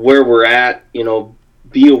where we're at,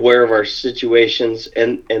 be aware of our situations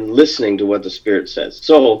and listening to what the Spirit says.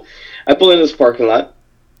 So I pull into this parking lot,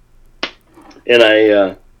 and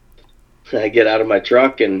I get out of my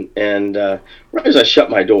truck, and right as I shut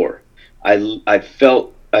my door, I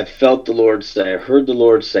felt the Lord say, I heard the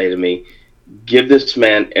Lord say to me, give this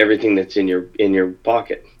man everything that's in your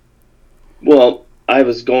pocket. Well, I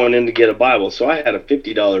was going in to get a Bible, so I had a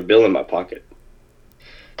 $50 bill in my pocket.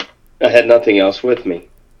 I had nothing else with me.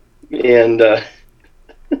 And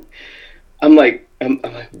I'm like,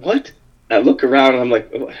 what? I look around and I'm like,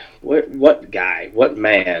 what guy, what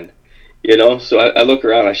man, So I look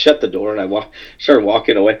around, I shut the door, and I started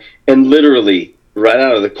walking away. And literally, right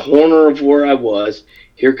out of the corner of where I was,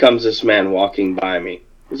 here comes this man walking by me.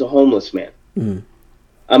 He was a homeless man. Mm.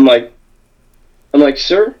 I'm like,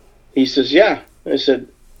 sir? He says, yeah. I said,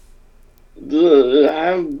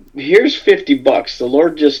 here's $50. The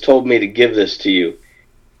Lord just told me to give this to you.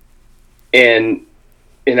 And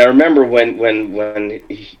I remember when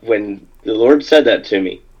the Lord said that to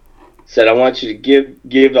me, said, I want you to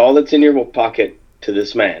give all that's in your pocket to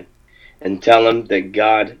this man and tell him that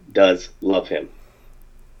God does love him.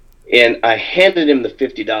 And I handed him the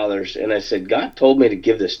 $50, and I said, God told me to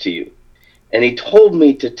give this to you. And he told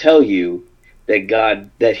me to tell you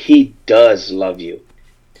that he does love you.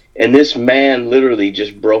 And this man literally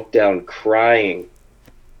just broke down crying,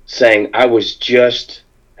 saying, I was just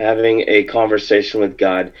having a conversation with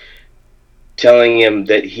God, telling him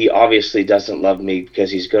that he obviously doesn't love me because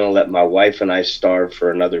he's going to let my wife and I starve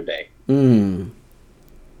for another day. Mm.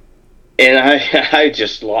 And I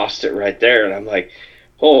just lost it right there. And I'm like,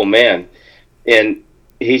 oh, man. And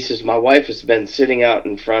he says, my wife has been sitting out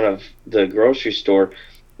in front of the grocery store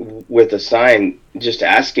with a sign just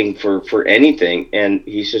asking for anything. And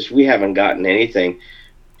he says, we haven't gotten anything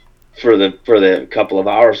for the couple of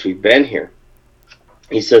hours we've been here.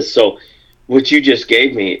 He says, so what you just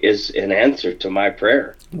gave me is an answer to my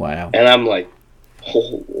prayer. Wow. And I'm like,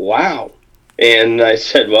 oh, wow. And I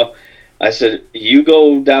said, you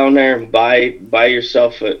go down there and buy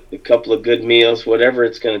yourself a couple of good meals, whatever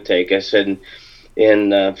it's going to take. I said,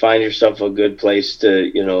 and find yourself a good place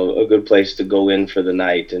to go in for the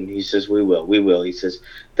night. And he says, we will. He says,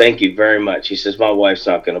 thank you very much. He says, my wife's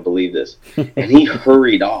not going to believe this. And he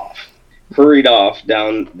hurried off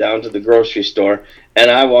down to the grocery store. And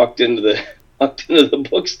I walked into the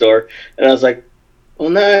bookstore, and I was like, well,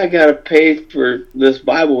 now I got to pay for this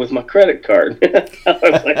Bible with my credit card. I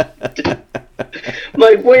was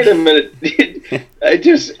like, wait a minute. I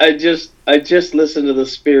just listened to the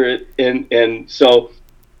Spirit, and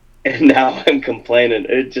now I'm complaining.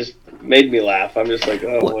 It just made me laugh. I'm just like,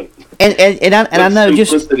 oh, what? And I know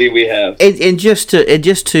just simplicity we have. And just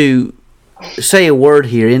to say a word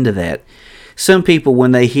here into that. Some people,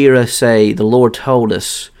 when they hear us say, the Lord told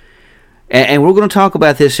us, And we're going to talk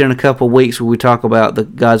about this here in a couple of weeks when we talk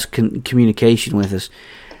about God's communication with us.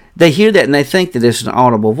 They hear that and they think that it's an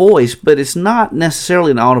audible voice, but it's not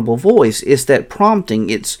necessarily an audible voice. It's that prompting.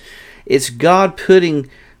 It's God putting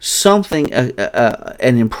something,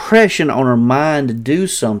 an impression on our mind to do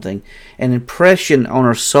something, an impression on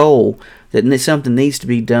our soul that something needs to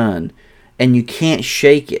be done, and you can't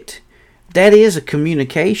shake it. That is a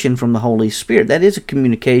communication from the Holy Spirit. That is a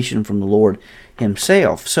communication from the Lord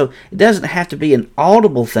Himself. So it doesn't have to be an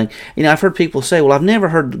audible thing. I've heard people say, well, I've never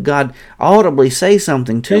heard God audibly say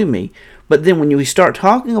something to me. But then when we start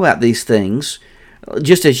talking about these things,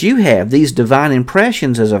 just as you have, these divine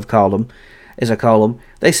impressions, as I call them,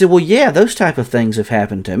 they say, well, yeah, those type of things have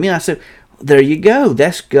happened to me. And I said, there you go.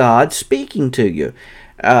 That's God speaking to you.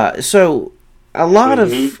 So a lot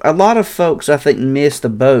of folks, I think, miss the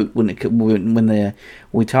boat when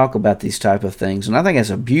we talk about these type of things, and I think that's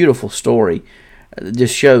a beautiful story. It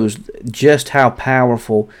just shows just how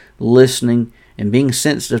powerful listening and being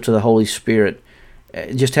sensitive to the Holy Spirit,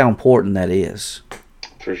 just how important that is.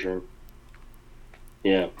 For sure.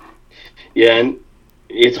 Yeah, and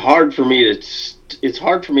it's hard for me to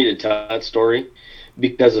tell that story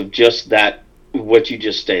because of just that, what you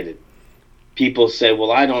just stated. People say,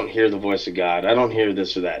 well, I don't hear the voice of God. I don't hear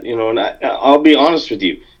this or that. And I'll be honest with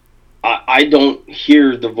you. I don't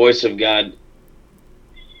hear the voice of God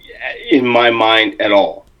in my mind at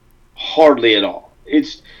all. Hardly at all.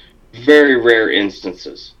 It's very rare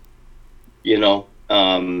instances. It's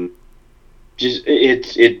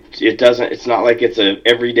not like it's an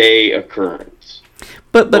everyday occurrence.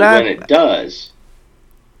 But when it does.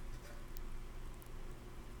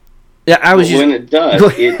 Yeah, when it does,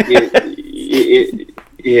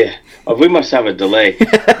 yeah. Oh, we must have a delay.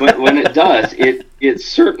 But when it does, it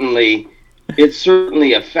certainly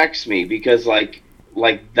affects me, because like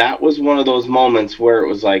that was one of those moments where it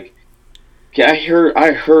was like, okay,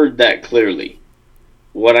 I heard that clearly,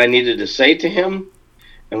 what I needed to say to Him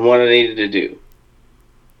and what I needed to do.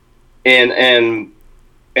 And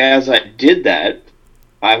as I did that,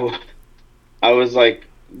 I was like,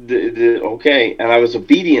 okay, and I was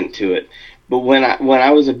obedient to it. But when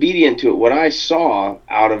I was obedient to it, what I saw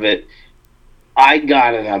out of it, I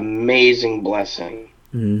got an amazing blessing.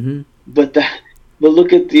 Mm-hmm. But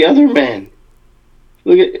look at the other man.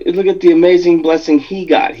 Look at the amazing blessing he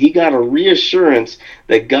got. He got a reassurance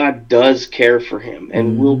that God does care for him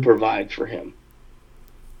and will provide for him.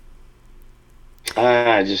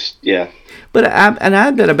 But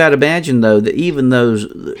I bet about imagine though that even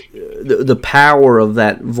the power of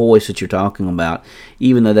that voice that you're talking about,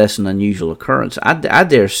 even though that's an unusual occurrence, I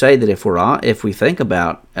dare say that if we think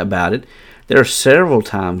about it, there are several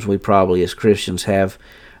times we probably as Christians have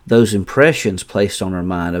those impressions placed on our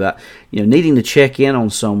mind about needing to check in on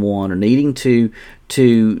someone, or needing to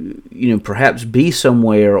perhaps be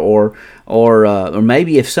somewhere, or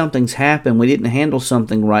maybe if something's happened, we didn't handle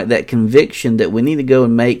something right, that conviction that we need to go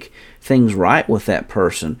and make things right with that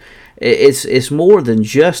person. It's more than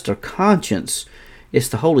just our conscience. It's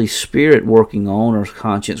the Holy Spirit working on our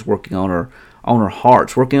conscience, working on our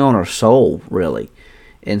hearts, working on our soul, really.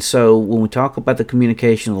 And so when we talk about the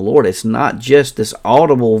communication of the Lord, it's not just this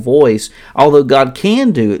audible voice, although God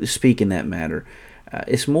can speak in that matter.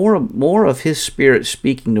 It's more of His Spirit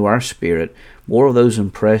speaking to our spirit, more of those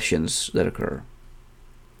impressions that occur.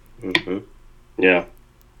 Mm-hmm. Yeah.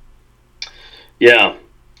 Yeah.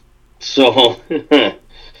 So,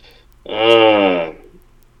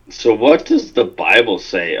 so what does the Bible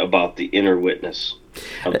say about the inner witness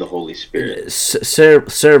of the Holy Spirit?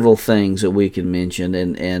 Several things that we can mention,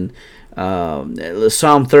 and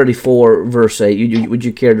Psalm 34, verse 8. Would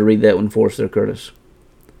you care to read that one for us there, Curtis?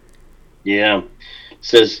 Yeah. It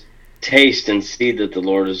says, "Taste and see that the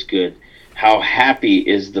Lord is good. How happy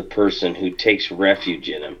is the person who takes refuge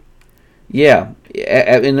in Him." Yeah,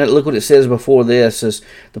 and look what it says before this. It says,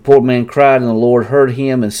 "The poor man cried, and the Lord heard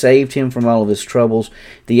him and saved him from all of his troubles.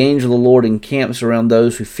 The angel of the Lord encamps around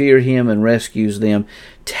those who fear Him and rescues them."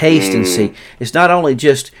 Taste and see. It's not only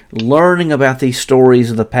just learning about these stories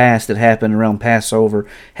of the past that happened around Passover,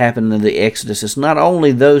 happened in the Exodus. It's not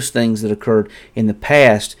only those things that occurred in the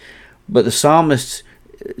past, but the psalmist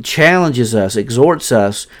challenges us, exhorts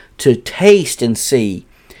us to taste and see.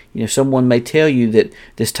 Someone may tell you that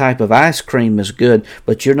this type of ice cream is good,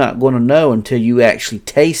 but you're not going to know until you actually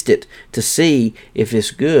taste it to see if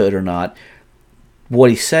it's good or not. What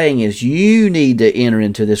he's saying is you need to enter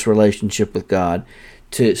into this relationship with God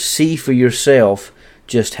to see for yourself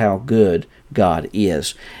just how good God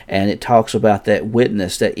is. And it talks about that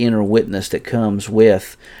witness, that inner witness that comes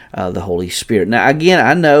with the Holy Spirit. Now, again,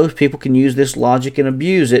 I know people can use this logic and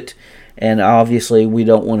abuse it, and obviously we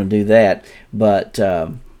don't want to do that. But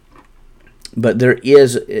there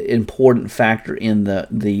is an important factor in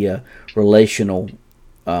the relational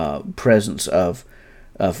presence of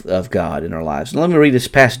God in our lives. Now, let me read this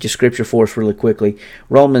passage of Scripture for us really quickly.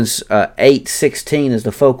 Romans 8:16 is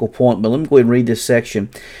the focal point, but let me go ahead and read this section.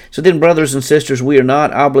 So then, brothers and sisters, we are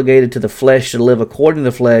not obligated to the flesh to live according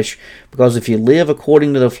to the flesh, because if you live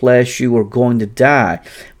according to the flesh, you are going to die.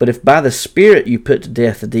 But if by the Spirit you put to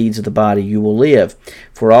death the deeds of the body, you will live.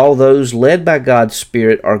 For all those led by God's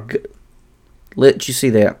Spirit are... Let you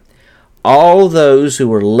see that. All those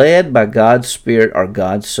who are led by God's Spirit are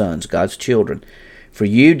God's sons, God's children. For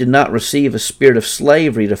you did not receive a spirit of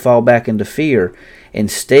slavery to fall back into fear.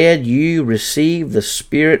 Instead, you received the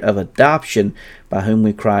spirit of adoption, by whom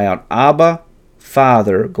we cry out, Abba,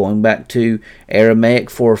 Father. Going back to Aramaic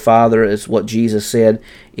for Father is what Jesus said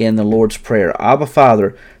in the Lord's Prayer. Abba,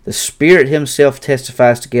 Father. The Spirit Himself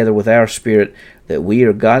testifies together with our spirit that we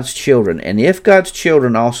are God's children. And if God's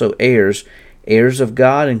children, also heirs, heirs of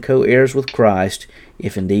God and co-heirs with Christ,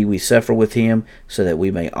 if indeed we suffer with Him, so that we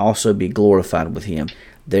may also be glorified with Him.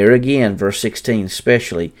 There again, verse 16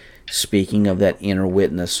 especially, speaking of that inner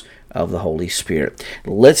witness of the Holy Spirit.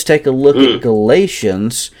 Let's take a look at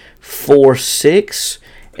Galatians 4:6,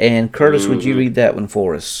 and Curtis, would you read that one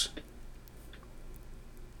for us?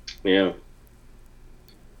 Yeah.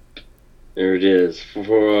 There it is.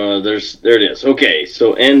 There it is. Okay,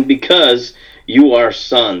 so, and because you are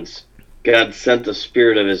sons, God sent the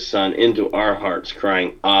Spirit of His Son into our hearts,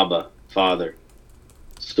 crying, Abba, Father.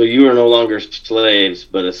 So you are no longer slaves,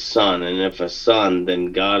 but a son. And if a son,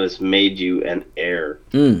 then God has made you an heir.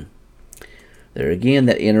 There again,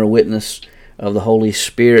 that inner witness of the Holy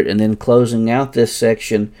Spirit. And then closing out this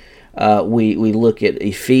section, we look at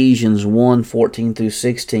Ephesians 1:14 through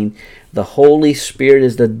 16. The Holy Spirit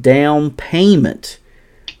is the down payment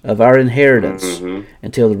of our inheritance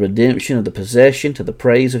until the redemption of the possession to the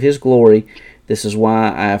praise of His glory. This is why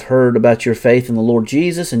I have heard about your faith in the Lord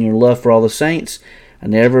Jesus and your love for all the saints. I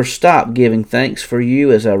never stop giving thanks for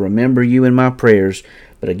you as I remember you in my prayers.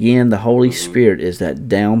 But again, the Holy Spirit is that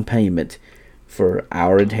down payment for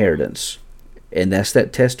our inheritance. And that's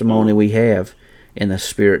that testimony we have in the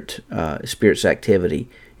Spirit's activity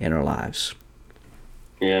in our lives.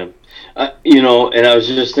 Yeah. And I was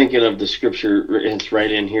just thinking of the scripture, it's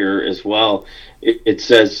right in here as well. It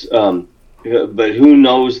says, but who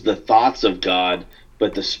knows the thoughts of God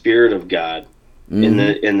but the Spirit of God?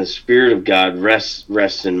 And the Spirit of God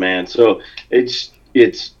rests in man. So it's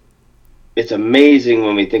amazing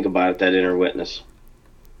when we think about it, that inner witness.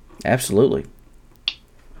 Absolutely.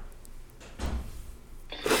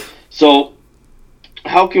 So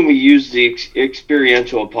how can we use the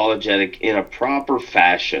experiential apologetic in a proper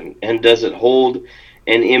fashion, and does it hold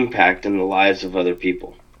an impact in the lives of other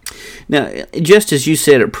people? Now, just as you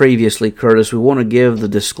said it previously, Curtis, we want to give the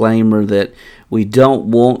disclaimer that we don't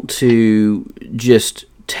want to just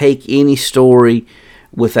take any story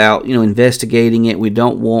without, investigating it. We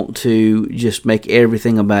don't want to just make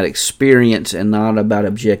everything about experience and not about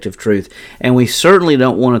objective truth. And we certainly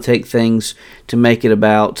don't want to take things to make it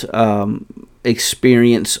about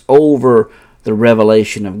experience over the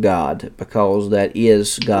revelation of God, because that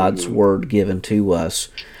is God's word given to us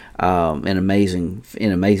in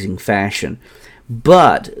amazing fashion.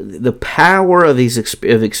 But the power of these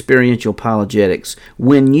of experiential apologetics,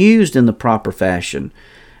 when used in the proper fashion,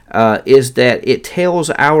 is that it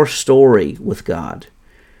tells our story with God,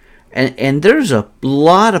 and there's a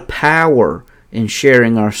lot of power in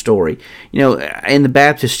sharing our story. In the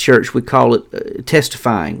Baptist church, we call it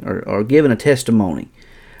testifying or giving a testimony,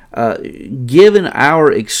 given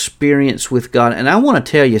our experience with God. And I want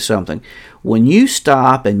to tell you something. When you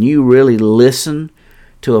stop and you really listen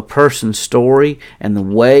to a person's story and the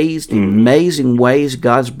amazing ways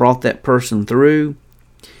God's brought that person through,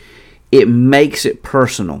 it makes it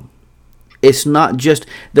personal. It's not just,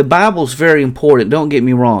 the Bible's very important, don't get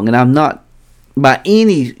me wrong, and I'm not,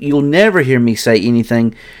 you'll never hear me say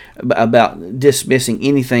anything about dismissing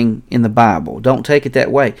anything in the Bible. Don't take it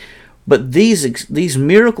that way. But these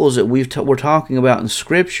miracles that we're talking about in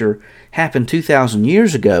Scripture happened 2,000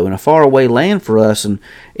 years ago in a faraway land for us in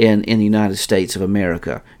the United States of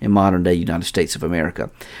America, in modern-day United States of America.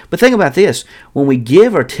 But think about this. When we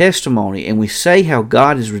give our testimony and we say how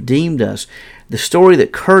God has redeemed us, the story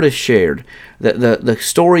that Curtis shared, the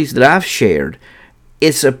stories that I've shared,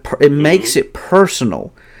 it makes it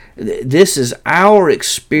personal. This is our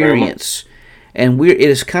experience, and it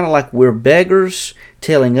is kind of like we're beggars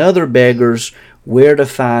telling other beggars where to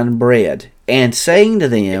find bread, and saying to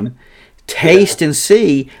them, Taste and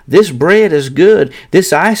see. This bread is good.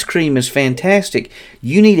 This ice cream is fantastic.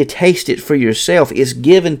 You need to taste it for yourself. It's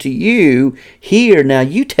given to you here. Now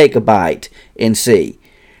you take a bite and see.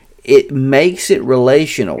 It makes it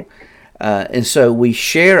relational. And so we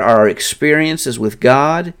share our experiences with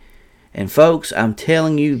God. And folks, I'm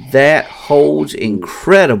telling you, that holds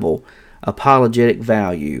incredible apologetic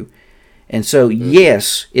value. And so,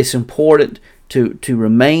 yes, it's important to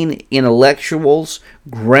remain intellectuals,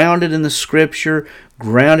 grounded in the Scripture,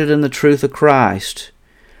 grounded in the truth of Christ.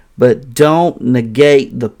 But don't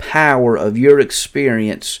negate the power of your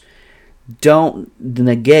experience. Don't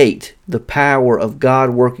negate the power of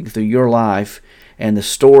God working through your life and the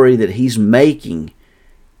story that He's making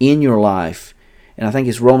in your life. And I think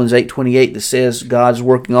it's Romans 8:28 that says God's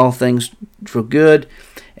working all things for good.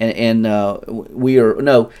 And we are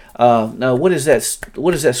what is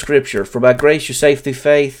that scripture? For by grace you're saved through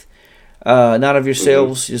faith, not of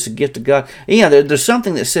yourselves, just a gift of God. Yeah, there's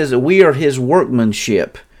something that says that we are His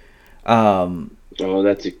workmanship.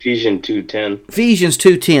 That's Ephesians 2:10. Ephesians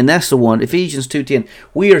 2:10, that's the one. Ephesians 2:10.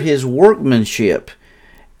 We are His workmanship,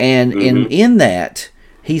 and in that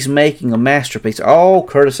He's making a masterpiece. Oh,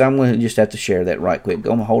 Curtis, I'm going to just have to share that right quick.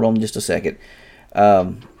 Hold on just a second.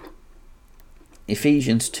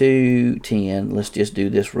 Ephesians 2:10. Let's just do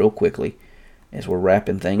this real quickly as we're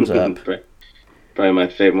wrapping things up.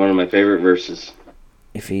 Probably one of my favorite verses.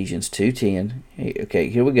 Ephesians 2:10. Okay,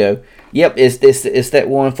 here we go. Yep, it's that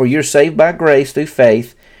one. For you're saved by grace through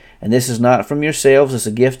faith, and this is not from yourselves. It's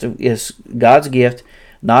a gift. It's God's gift,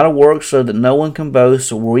 not a work, so that no one can boast.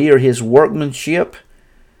 So we are His workmanship,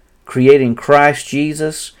 created in Christ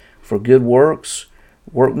Jesus for good works.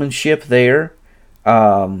 Workmanship there.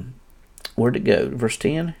 Where'd it go? Verse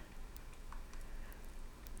 10?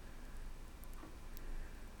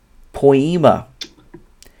 Poema.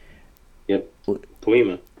 Yep,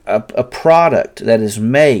 poema. A product that is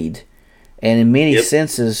made. And in many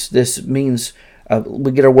senses, this means,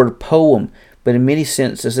 we get our word poem, but in many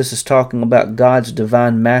senses, this is talking about God's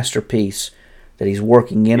divine masterpiece that He's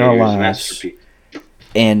working in our lives.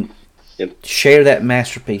 And share that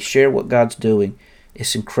masterpiece. Share what God's doing.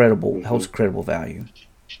 It's incredible. It holds incredible value.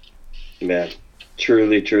 Yeah,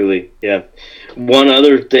 truly, yeah. One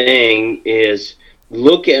other thing is,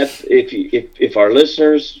 look at, if our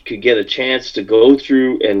listeners could get a chance to go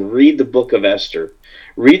through and read the book of Esther.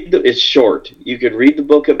 It's short. You could read the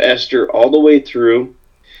book of Esther all the way through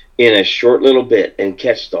in a short little bit and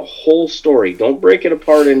catch the whole story. Don't break it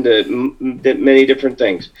apart into many different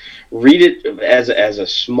things. Read it as a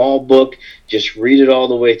small book. Just read it all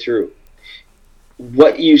the way through.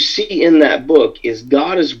 What you see in that book is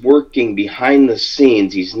God is working behind the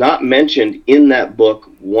scenes. He's not mentioned in that book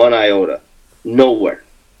one iota. Nowhere.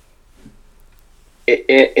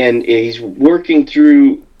 And He's working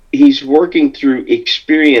through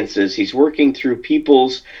experiences. He's working through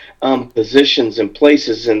people's positions and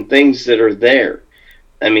places and things that are there.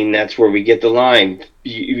 I mean, that's where we get the line.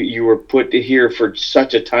 You were put here for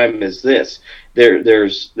such a time as this.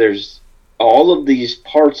 There's all of these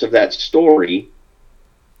parts of that story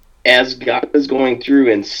as God is going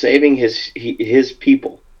through and saving his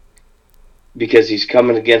people, because He's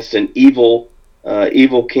coming against an evil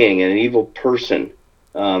king and an evil person,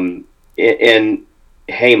 and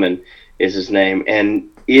Haman is his name. And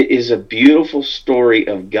it is a beautiful story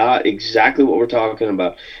of God, exactly what we're talking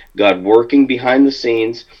about. God working behind the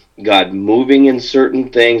scenes, God moving in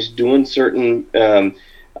certain things, doing certain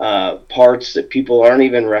parts that people aren't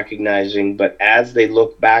even recognizing, but as they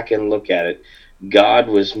look back and look at it, God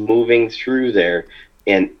was moving through there,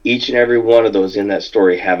 and each and every one of those in that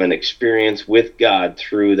story have an experience with God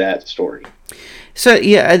through that story. So,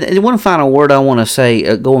 yeah, one final word I want to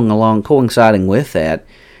say, coinciding with that,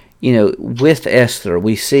 with Esther,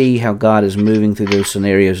 we see how God is moving through those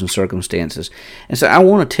scenarios and circumstances. And so I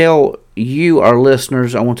want to tell you, our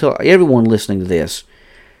listeners, I want to tell everyone listening to this,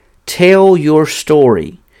 tell your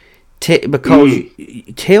story.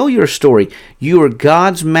 Tell your story. You are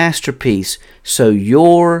God's masterpiece, so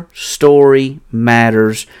your story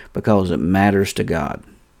matters because it matters to God.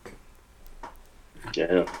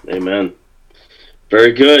 Yeah, amen.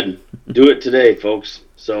 Very good. Do it today, folks.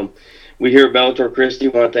 So we here at Bellator Christi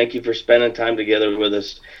want to thank you for spending time together with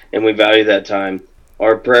us, and we value that time.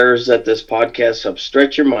 Our prayers that this podcast helps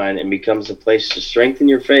stretch your mind and becomes a place to strengthen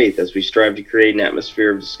your faith as we strive to create an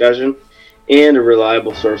atmosphere of discussion and a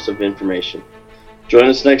reliable source of information. Join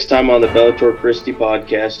us next time on the Bellator Christi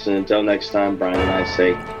podcast, and until next time, Brian and I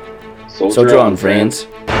say, soldier on, friends.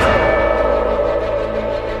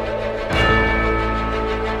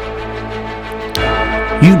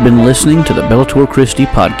 You've been listening to the Bellator Christi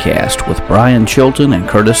podcast with Brian Chilton and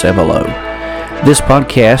Curtis Evelo. This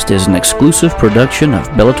podcast is an exclusive production of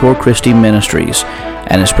Bellator Christi Ministries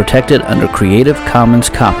and is protected under Creative Commons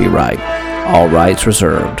copyright, all rights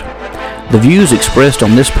reserved. The views expressed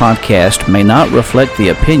on this podcast may not reflect the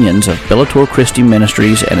opinions of Bellator Christi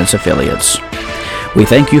Ministries and its affiliates. We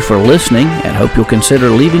thank you for listening and hope you'll consider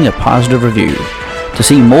leaving a positive review. To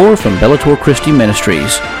see more from Bellator Christi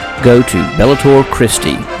Ministries, go to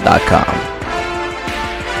bellatorchristi.com.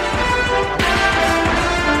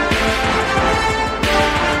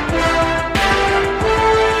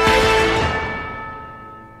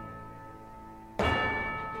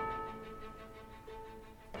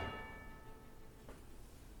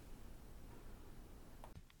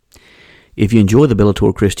 If you enjoy the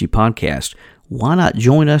Bellator Christi podcast, why not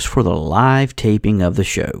join us for the live taping of the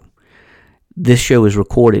show? This show is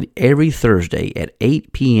recorded every Thursday at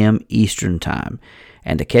 8 p.m. Eastern Time.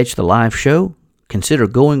 And to catch the live show, consider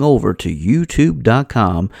going over to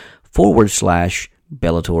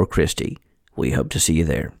youtube.com/Bellator Christi. We hope to see you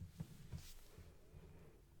there.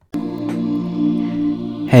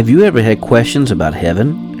 Have you ever had questions about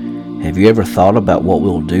heaven? Have you ever thought about what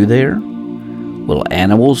we'll do there? Will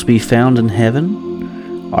animals be found in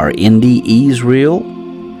heaven? Are NDEs real?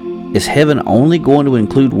 Is heaven only going to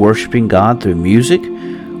include worshiping God through music,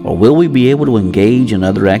 or will we be able to engage in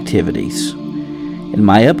other activities? In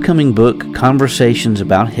my upcoming book, Conversations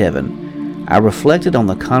About Heaven, I reflected on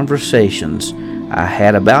the conversations I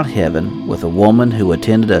had about heaven with a woman who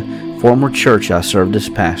attended a former church I served as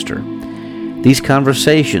pastor. These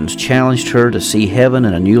conversations challenged her to see heaven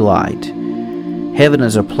in a new light. Heaven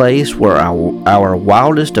is a place where our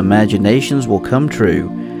wildest imaginations will come true,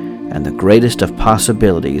 and the greatest of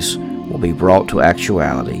possibilities will be brought to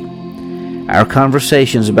actuality. Our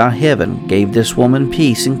conversations about heaven gave this woman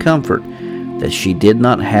peace and comfort that she did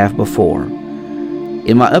not have before.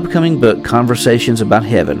 In my upcoming book, Conversations About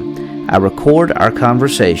Heaven, I record our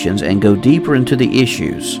conversations and go deeper into the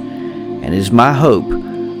issues, and it is my hope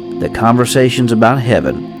that Conversations About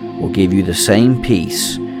Heaven will give you the same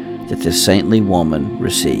peace that this saintly woman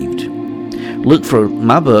received. Look for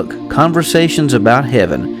my book, Conversations About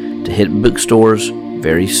Heaven, to hit bookstores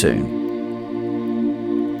very soon.